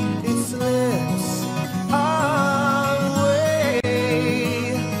 It slips away,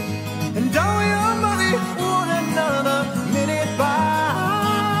 and all your money won't another minute by.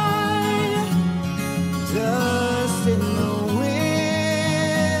 Dust in the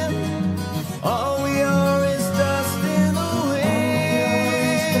wind. All we are is dust in the wind.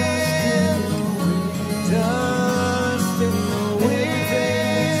 Dust in the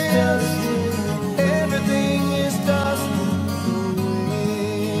wind. Everything is dust in the wind.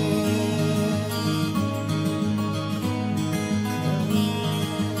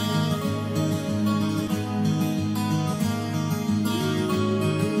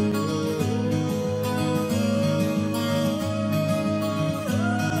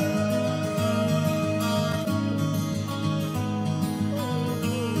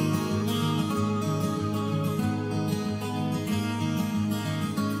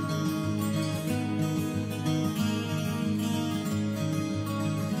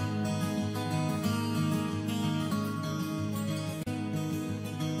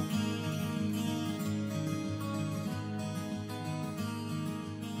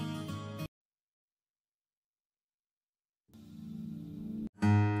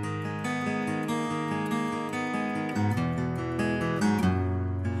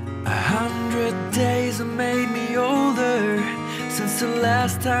 Days have made me older since the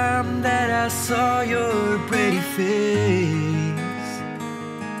last time that I saw your pretty face.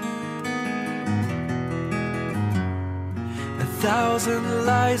 1,000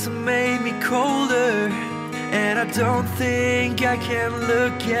 lies have made me colder, and I don't think I can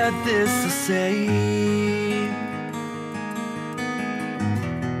look at this the same.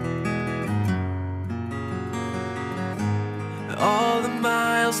 All the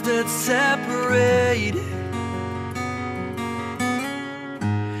miles that separate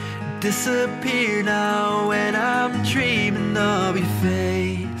disappear now when I'm dreaming of your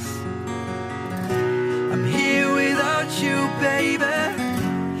face. I'm here without you, baby,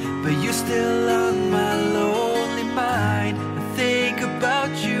 but you're still on my lonely mind. I think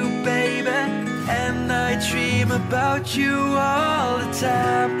about you, baby, and I dream about you all the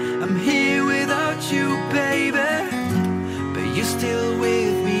time. I'm here without you, baby, but you're still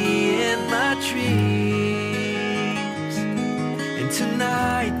with me in my dreams. And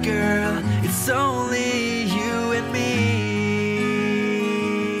tonight, girl, it's only you and me.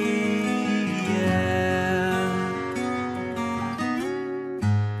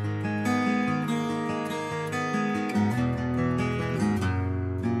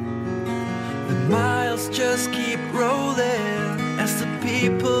 Miles just keep rolling as the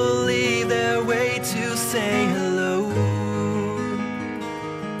people leave their way to say hello.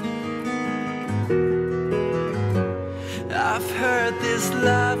 I've heard this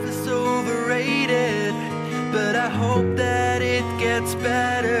life is overrated, but I hope that it gets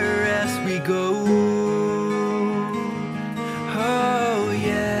better as we go. Oh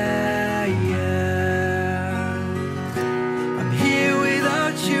yeah, yeah. I'm here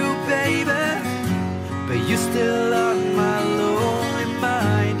without you, baby, but you're still on my lonely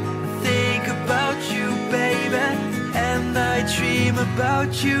mind. I think about you, baby, and I dream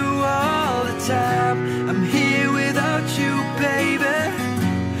about you all the time. I'm here without you, baby,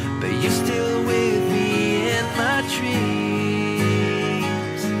 but you're still with me in my dreams.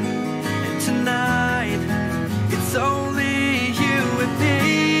 And tonight, it's only you and me.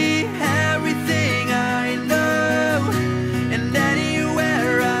 Everything I know, and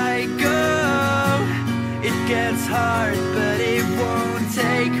anywhere I go, it gets hard, but it won't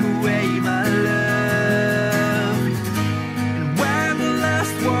take away my love. And when the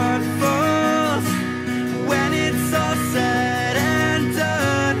last one falls, when it's all said and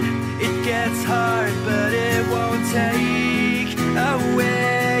done, it gets hard, but it won't take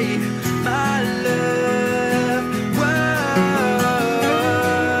away my love.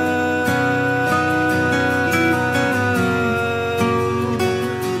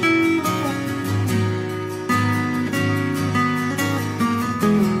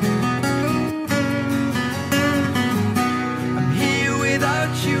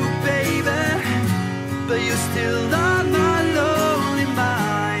 Still on my lonely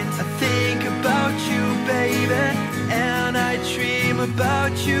mind. I think about you, baby, and I dream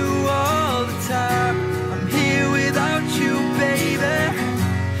about you all the time. I'm here without you, baby,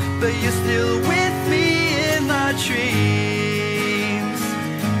 but you're still with me in my dreams.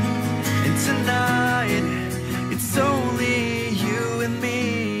 And tonight, it's only you and me.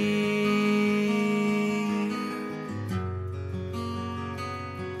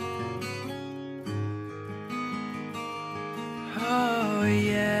 Oh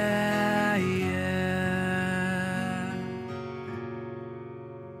yeah, yeah.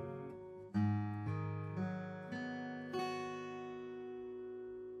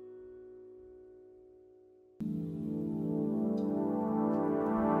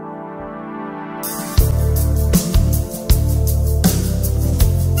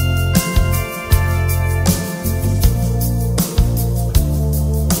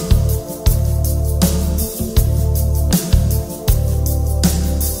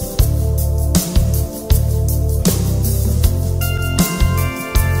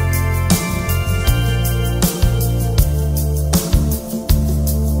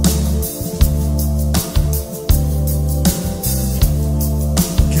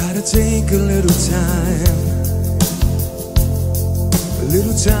 Take a little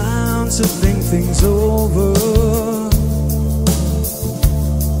time to think things over.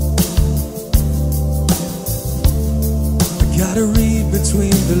 I gotta read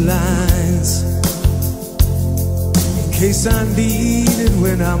between the lines in case I need it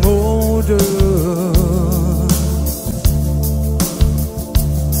when I'm older.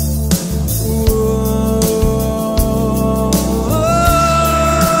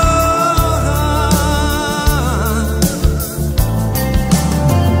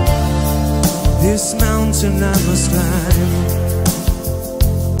 This mountain I must climb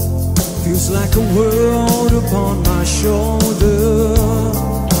feels like a world upon my shoulder.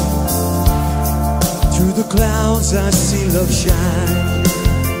 Through the clouds I see love shine.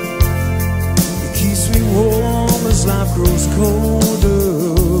 It keeps me warm as life grows colder.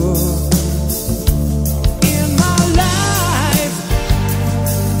 In my life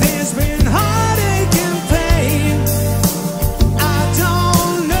there's been heartache and pain. I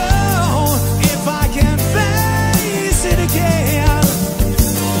don't know if I can face it again.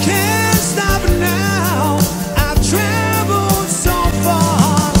 Can't stop now. I've traveled so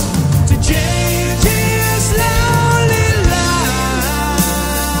far to change this lonely life.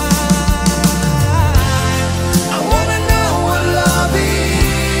 I wanna know what love is.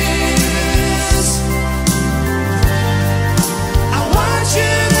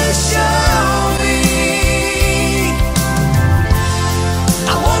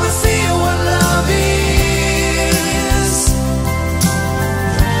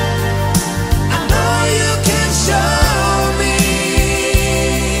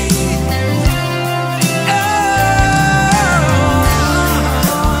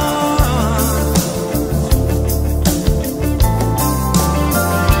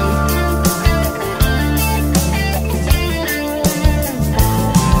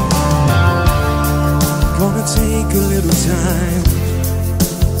 take a little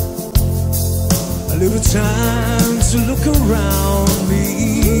time to look around me.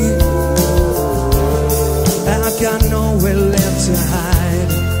 I've got nowhere left to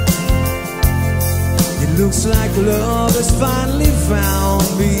hide. It looks like love has finally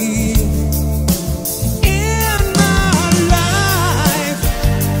found me. In my life,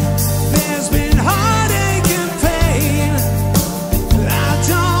 there's been heartache and pain. I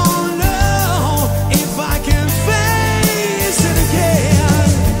don't know if I can face it again.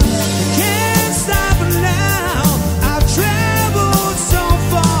 Can't stop now. I've traveled so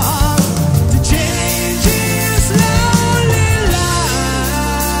far to change this lonely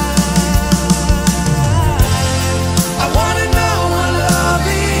life. I wanna know what love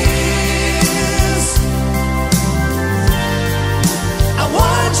is. I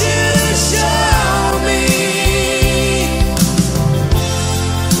want you to show me.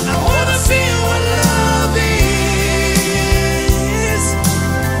 I wanna feel what love is.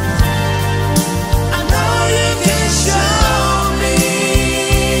 I know you can show me.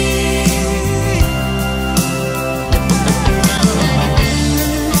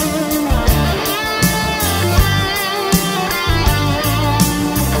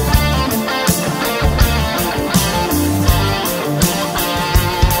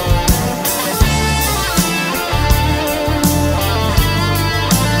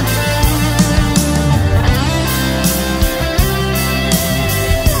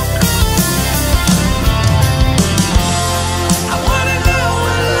 I wanna know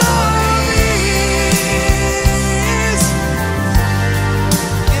what love is.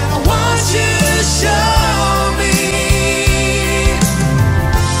 And I want you to show me.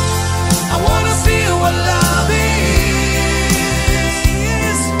 I wanna feel what love is.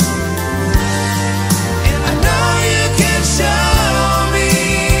 And I know you can show me.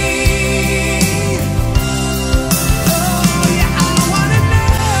 Oh yeah, I wanna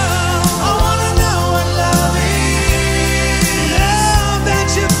know what love is. Love that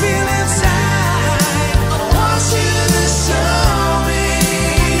you feel inside. I want you to show me.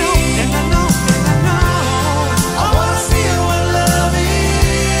 And I know. I wanna feel what love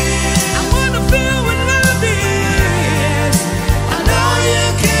is. I wanna feel what love is. I know you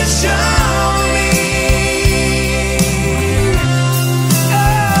can show me.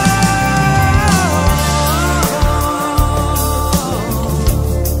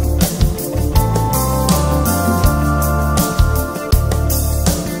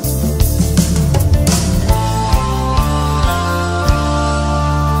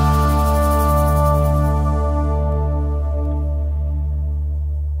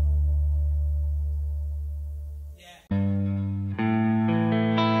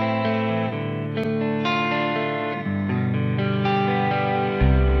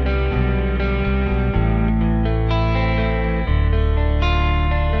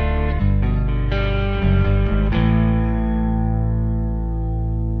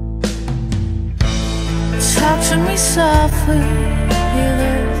 Talk to me softly,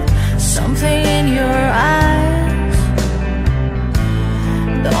 there's something in your eyes.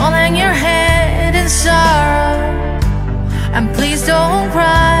 Don't hang your head in sorrow, and please don't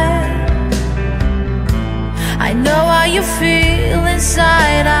cry. I know how you feel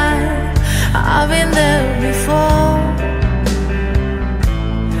inside, I've been there before.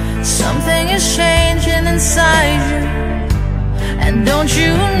 Something is changing inside you, and don't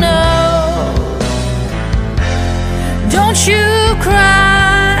you know? Don't you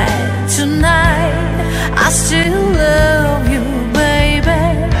cry tonight, I still love you, baby.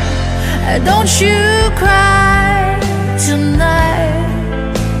 Don't you cry tonight.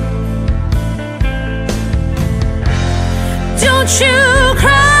 Don't you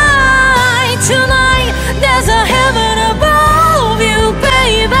cry tonight, there's a heaven above you,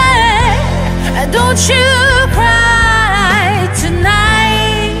 baby. Don't you cry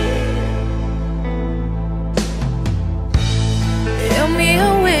tonight. Give me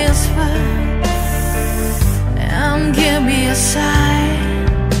a whisper and give me a sigh.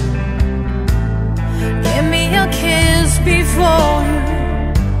 Give me a kiss before you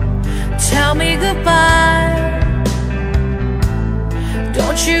tell me goodbye.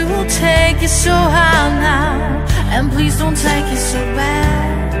 Don't you take it so high now, and please don't take it so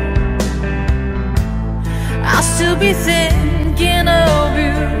bad. I'll still be thinking of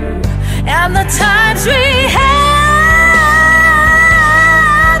you and the times we had,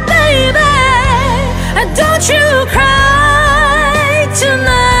 baby. And don't you cry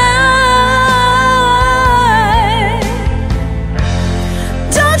tonight.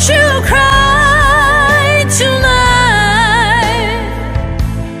 Don't you cry tonight.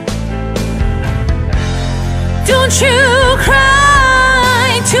 Don't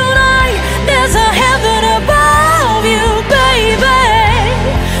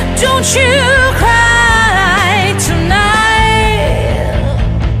you cry tonight.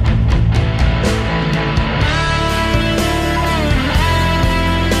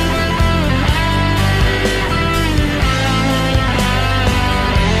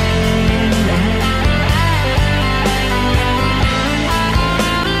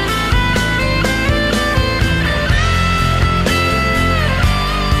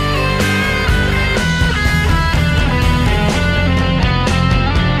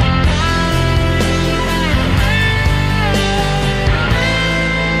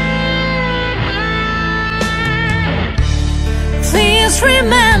 Please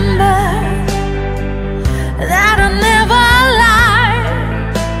remember that I never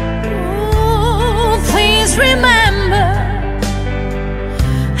lied. Ooh, please remember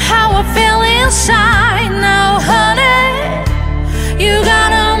how I feel inside. Now, honey, you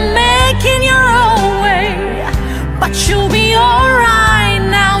gotta make it your own way, but you'll be alright.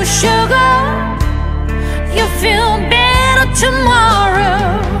 Now, sugar, you feel better tomorrow.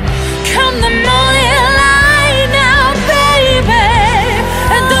 Come the morning light now, baby,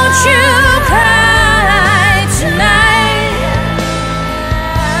 and don't you cry tonight.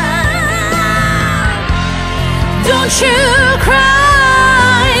 Don't you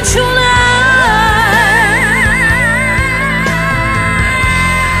cry tonight.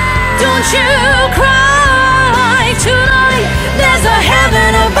 Don't you cry tonight. There's a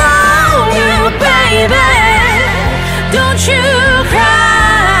heaven above you, baby. Don't you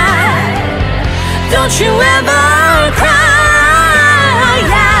cry. Don't you ever cry.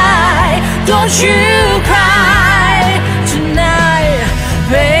 Don't you cry tonight,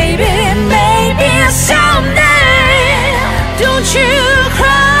 baby. Maybe someday. Don't you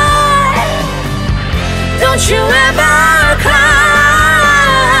cry. Don't you ever cry.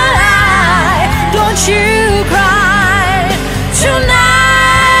 Don't you cry tonight.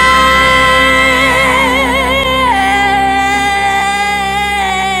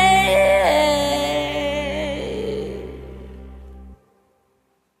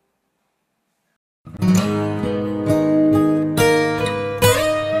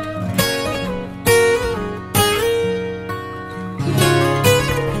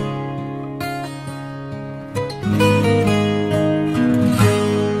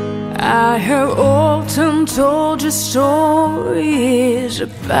 I have often told you stories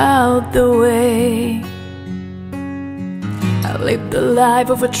about the way I lived the life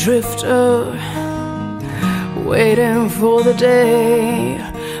of a drifter, waiting for the day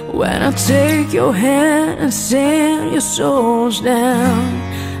when I take your hand and send your souls down.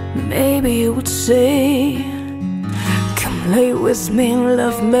 Maybe you would say, come lay with me and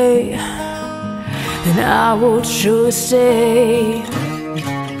love me, and I would surely stay.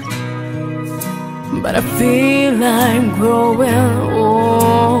 But I feel I'm growing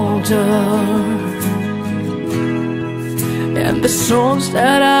older, and the songs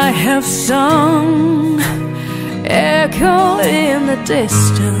that I have sung echo in the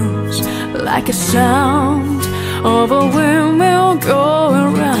distance like a sound of a windmill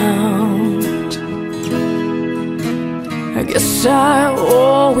going round. I guess I'll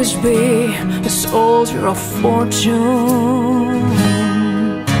always be a soldier of fortune.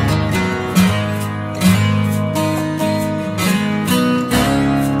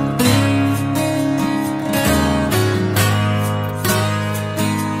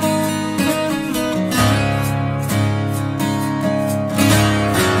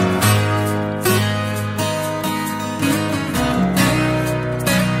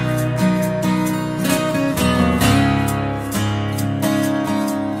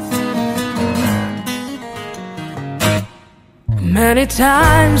 Many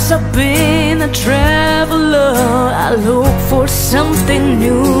times I've been a traveler, I look for something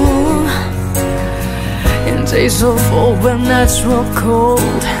new. In days of old when nights were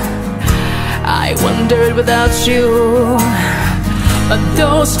cold, I wandered without you. But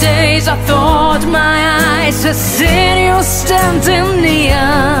those days I thought my eyes had seen you standing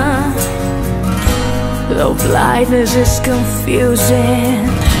near. Though blindness is confusing,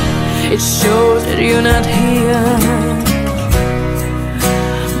 it shows that you're not here.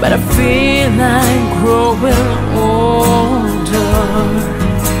 But I feel I'm growing older,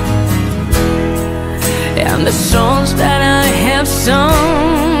 and the songs that I have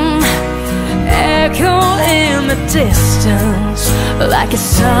sung echo in the distance like a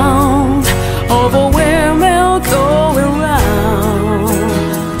sound of a windmill going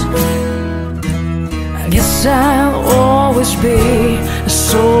round. I guess I'll always be a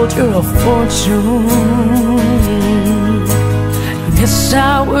soldier of fortune. Yes,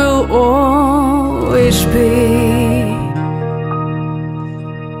 I will always be.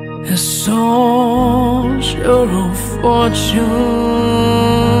 a soldier of fortune.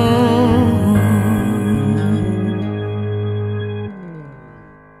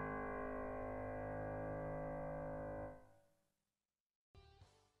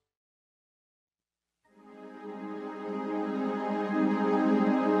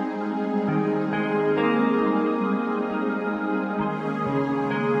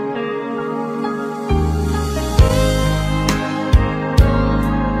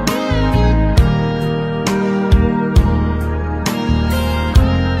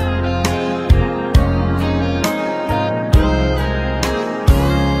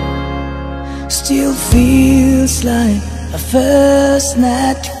 Still feels like our first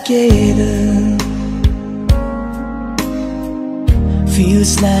night together.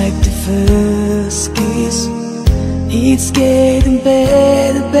 Feels like the first kiss. It's getting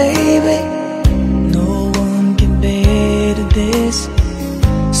better, baby. No one can better this.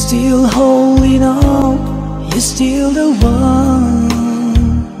 Still holding on, you're still the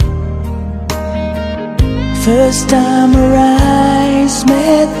one. First time our eyes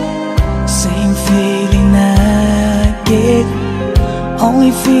met, same feeling I get,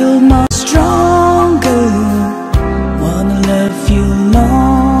 only feel much stronger. Wanna love you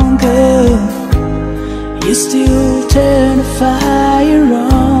longer. You still turn the fire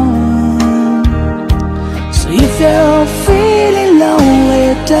on. So if you're feeling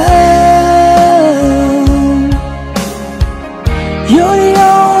lonely down, you're the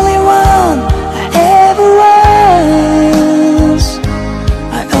only one I ever was. I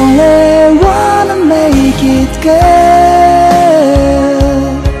only wanna make it good.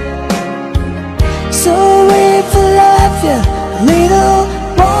 So if I love you a little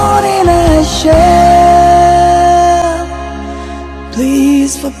more than I should,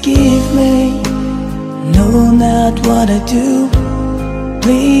 please forgive me. No, not what I do.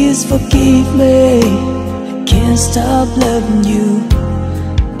 Please forgive me. I can't stop loving you.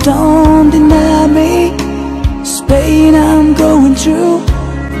 Don't deny me this pain I'm going through.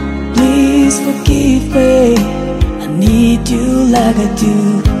 Please forgive me, I need you like I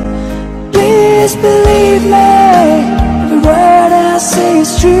do. Please believe me, every word I say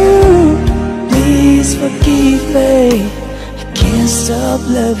is true. Please forgive me, I can't stop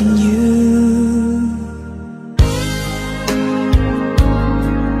loving you.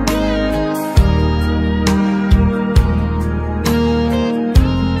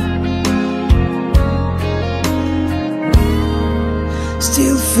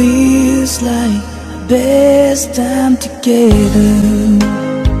 Still feels like the best time together.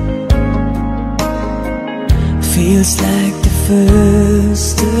 Feels like the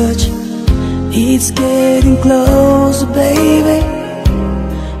first touch. It's getting closer, baby.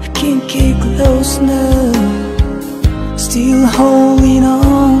 I can't get close enough. Still holding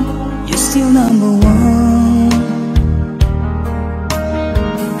on, you're still number one.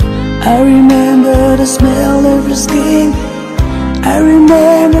 I remember the smell of your skin. I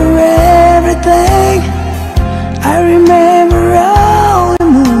remember everything. I remember all the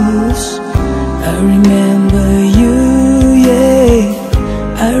moves. I remember you, yeah.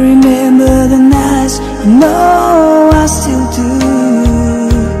 I remember the nights, no, I still do.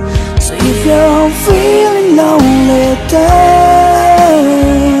 So if you're feeling lonely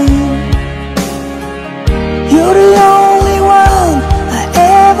down, you're the only one I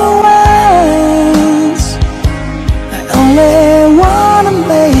ever was. I only wanna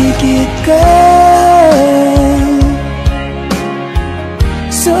make it good.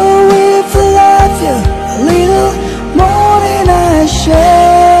 So if I love you a little more than I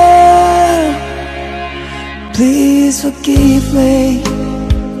should, please forgive me.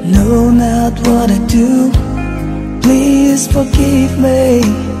 No, not what I do. Please forgive me,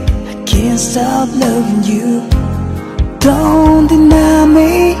 I can't stop loving you. Don't deny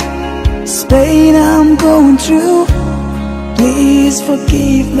me this pain I'm going through. Please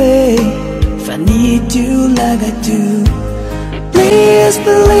forgive me if I need you like I do. Please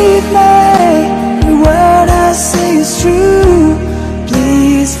believe me, every word I say is true.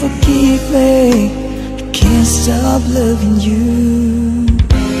 Please forgive me, I can't stop loving you.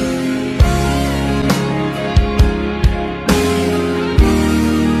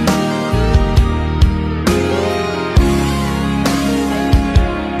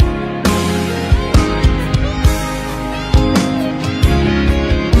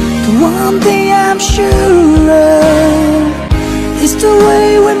 One thing I'm sure of is the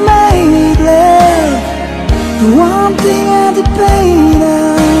way we made love. The one thing I depend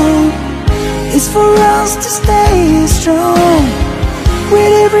on is for us to stay strong.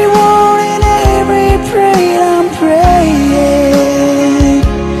 With every word and every prayer I'm praying,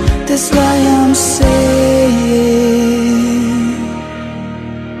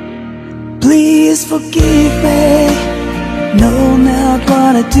 forgive me. Know not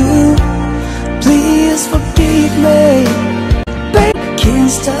what I do. Please forgive me. Baby, can't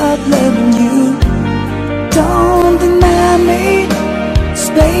stop loving you. Don't deny me this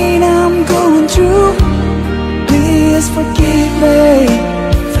pain I'm going through. Please forgive me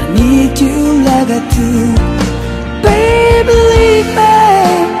if I need you like I do. Baby, believe me,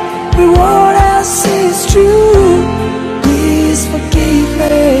 every word I say is true. Please forgive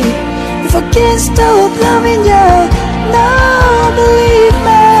me if I can't stop loving you. No, believe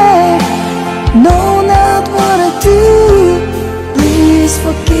me, know not what I do. Please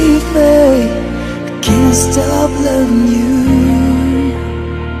forgive me, I can't stop loving you.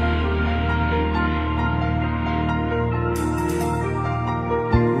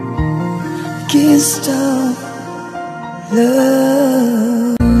 Can't stop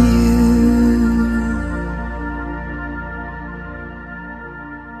loving you.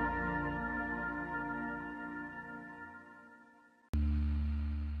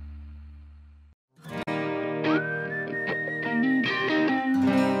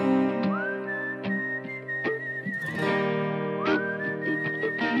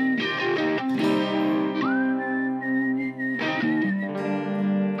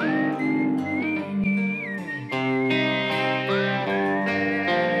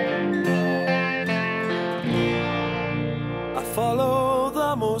 Follow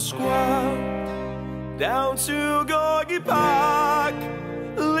the Moskwa down to Gorky Park,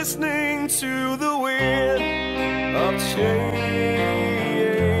 listening to the wind of change.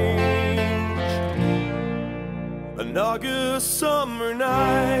 An August summer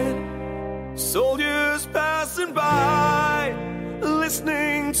night, soldiers passing by,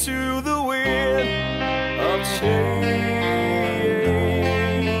 listening to the wind of change.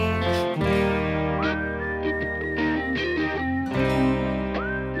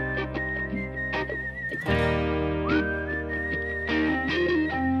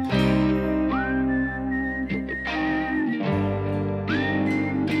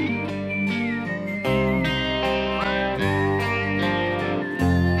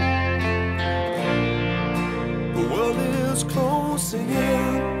 Closing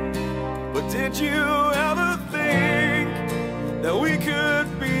in, but did you ever think that we could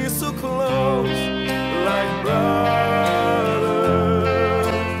be so close, like brothers?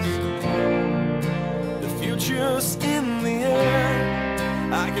 The future's in the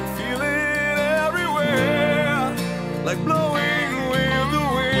air, I can feel it everywhere, like blowing with the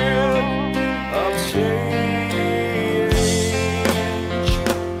wind of change.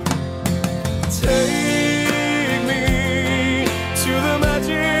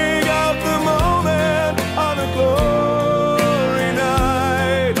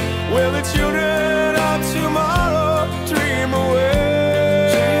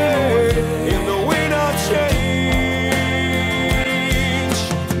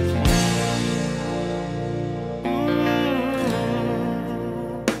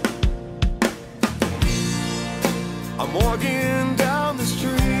 I'm walking down the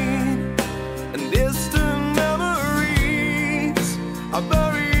street, and distant memories are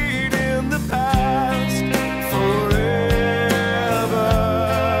buried in the past forever.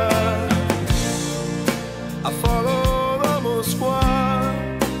 I follow the Moskwa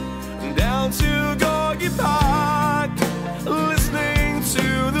down to Gorky Park, listening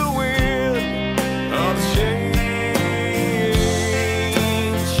to the wind of change.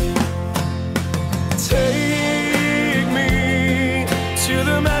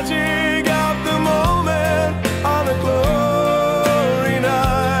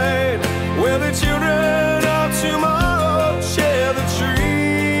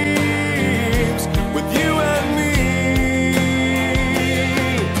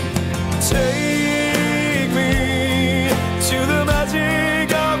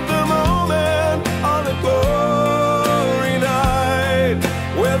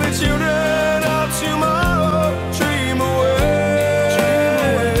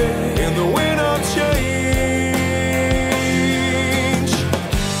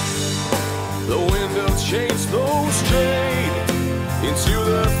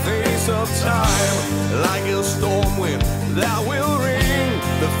 Time, like a storm wind that will ring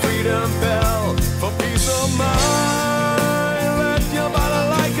the freedom bell for peace of mind. Let your body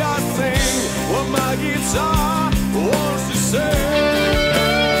like I sing what my guitar wants to say.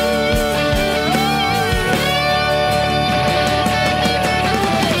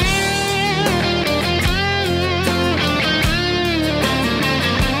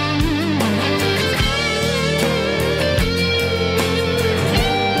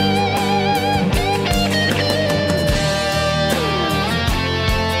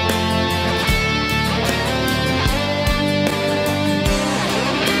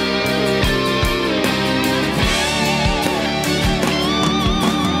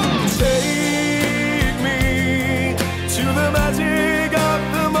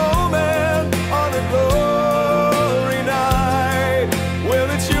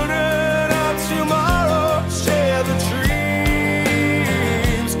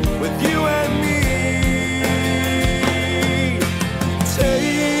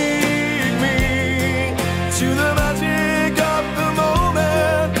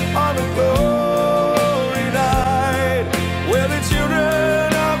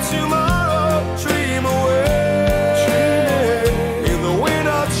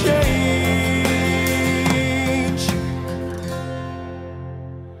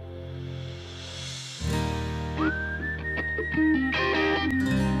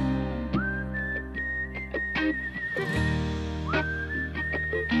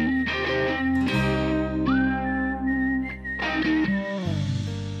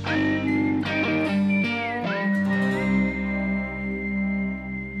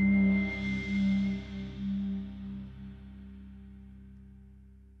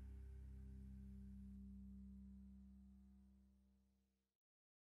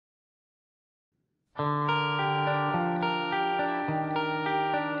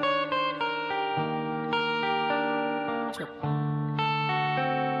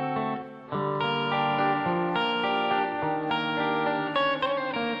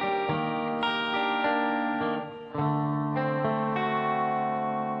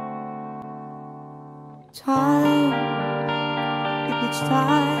 Time, if it's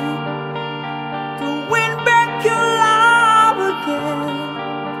time to win back your love again,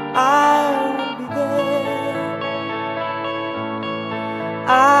 I will be there.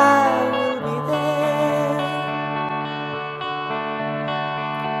 I will be there.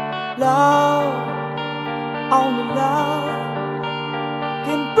 Love, only love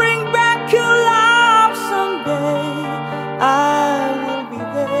can bring back your love someday. I will be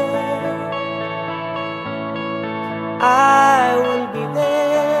there. I will be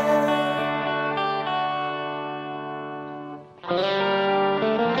there.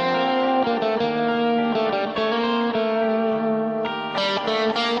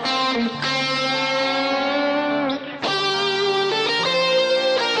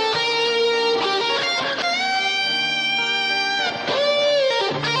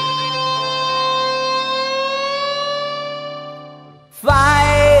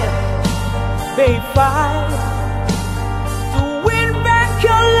 Fight, babe, fight.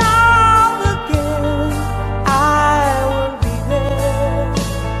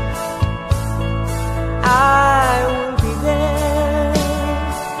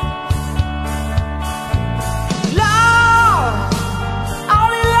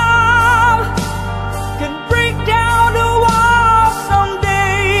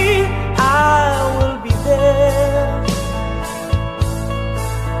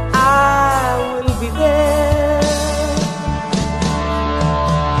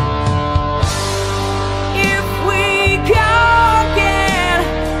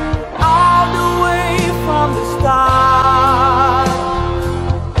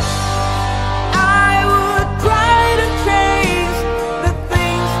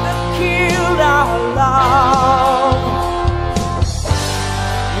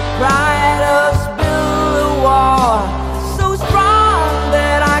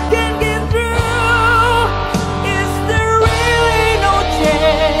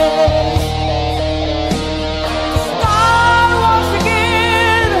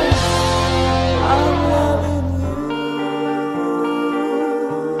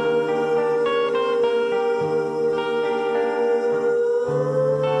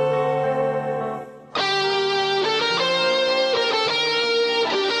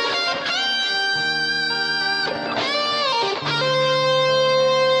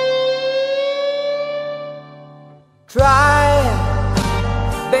 Try,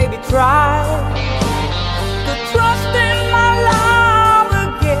 baby, try to trust in my love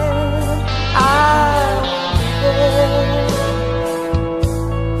again. I will be there.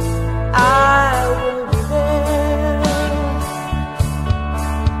 I will be there.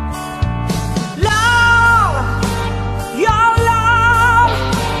 Love, your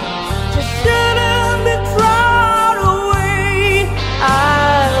love just shouldn't be thrown away.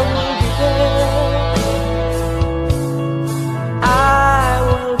 I will be there. I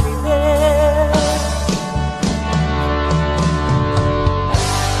will be there.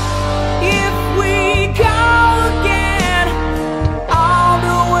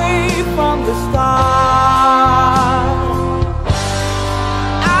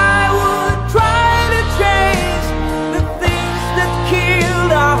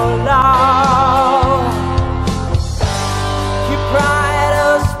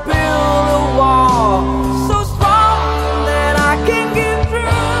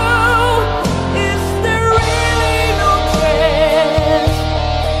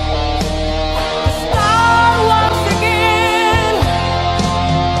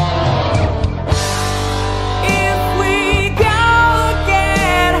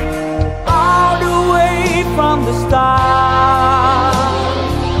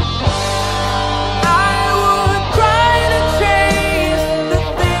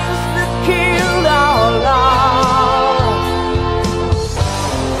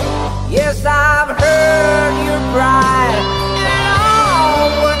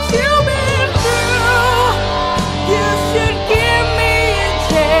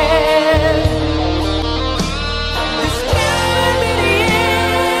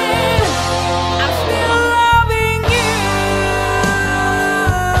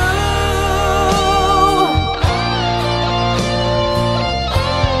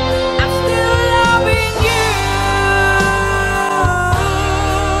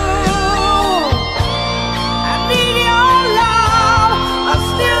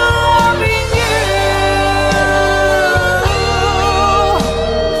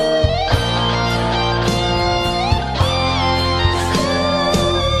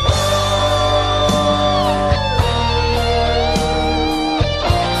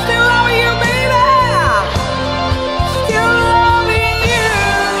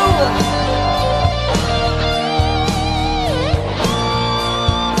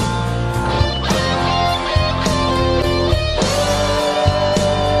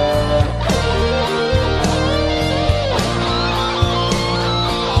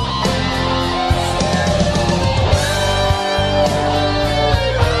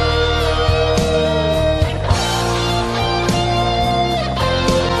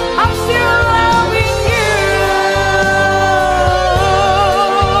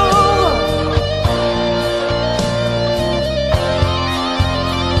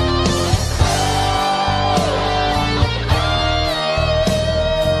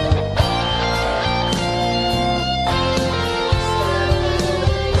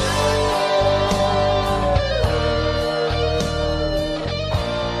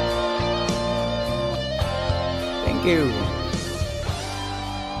 Thank you.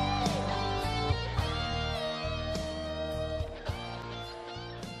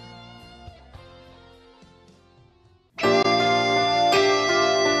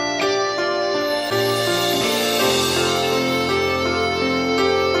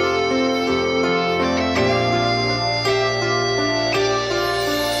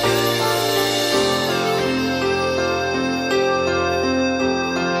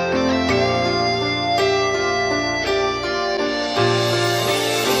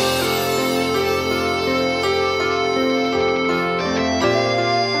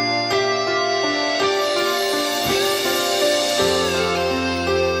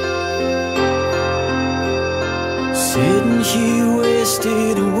 Sitting here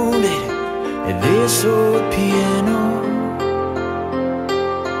wasted and wounded at this old piano,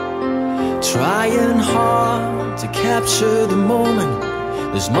 trying hard to capture the moment.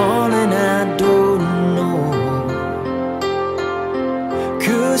 This morning I don't know,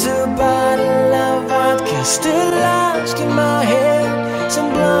 'cause a bottle of vodka still lodged in my head. Some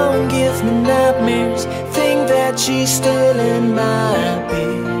blonde gives me nightmares, think that she's still in my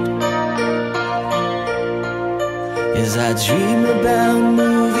bed. As I dream about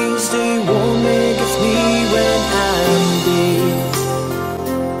movies they won't make of me when I'm dead.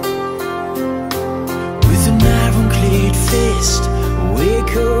 With an ironclad fist,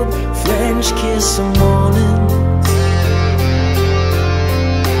 wake up, French kiss some morning.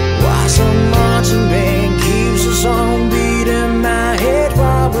 While some marching band keeps us on beating my head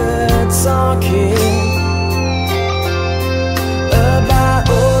while we're talking about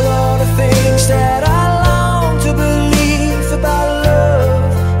all of the things that I long to believe about love,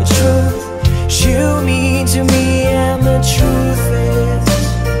 the truth you mean to me, and the truth is,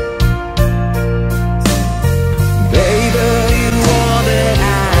 baby, you're all that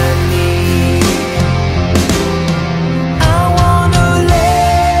I need. I wanna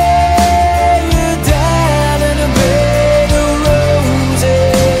lay you down in a bed of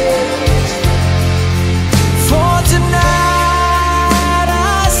roses. For tonight I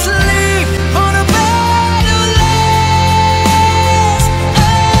sleep on a bed of lace. Oh,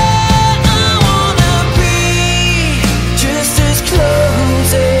 I wanna be just as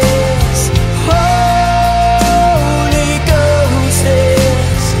close as Holy Ghost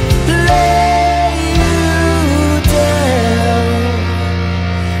is. Lay you down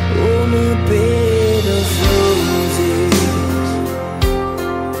on a bed of roses.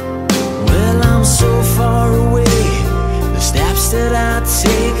 Well, I'm so far away, the steps that I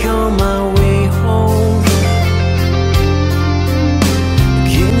take on my way home,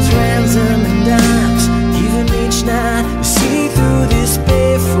 kings, ransom, and dimes, even each night we see through this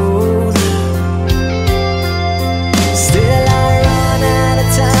barefoot. Still I run out of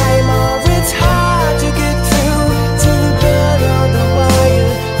time, or it's hard to get through to the bed on the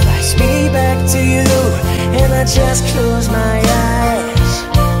wire. Flies me back to you, and I just close my eyes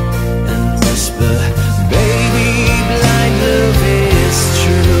and whisper, baby, blind love is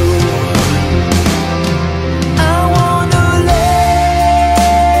true. I wanna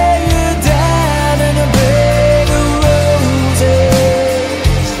lay you down in a bed of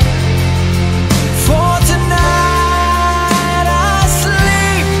roses. For tonight I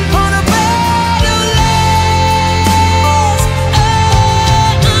sleep on a bed of lace. Oh,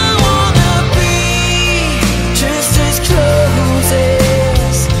 I wanna be just as close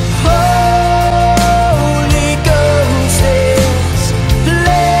as Holy Ghost is.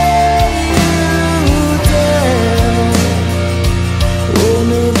 Lay you down on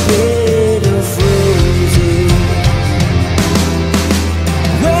a bed of roses.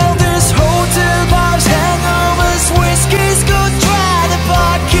 Well, this hotel bar's hangovers, whiskey's go dry. The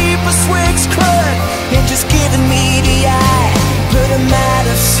barkeeper swigs crud and just giving me the eye. But I'm out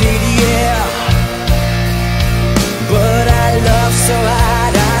of city, yeah. But I love so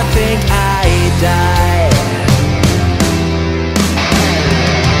hard, I think I die.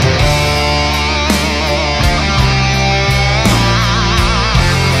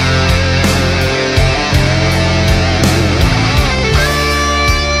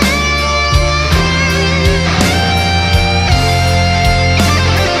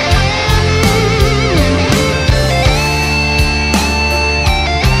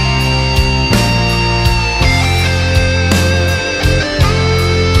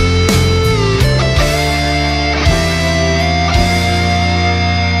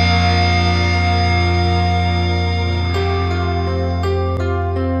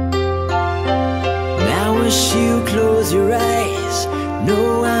 Now wish you close your eyes,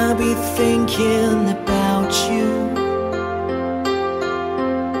 know I'll be thinking about you.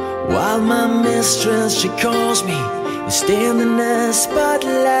 Why While my mistress, she calls me and stand in the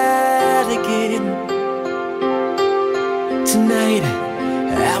spotlight again. Tonight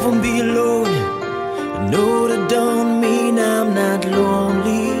I won't be alone. I know that don't mean I'm not lonely.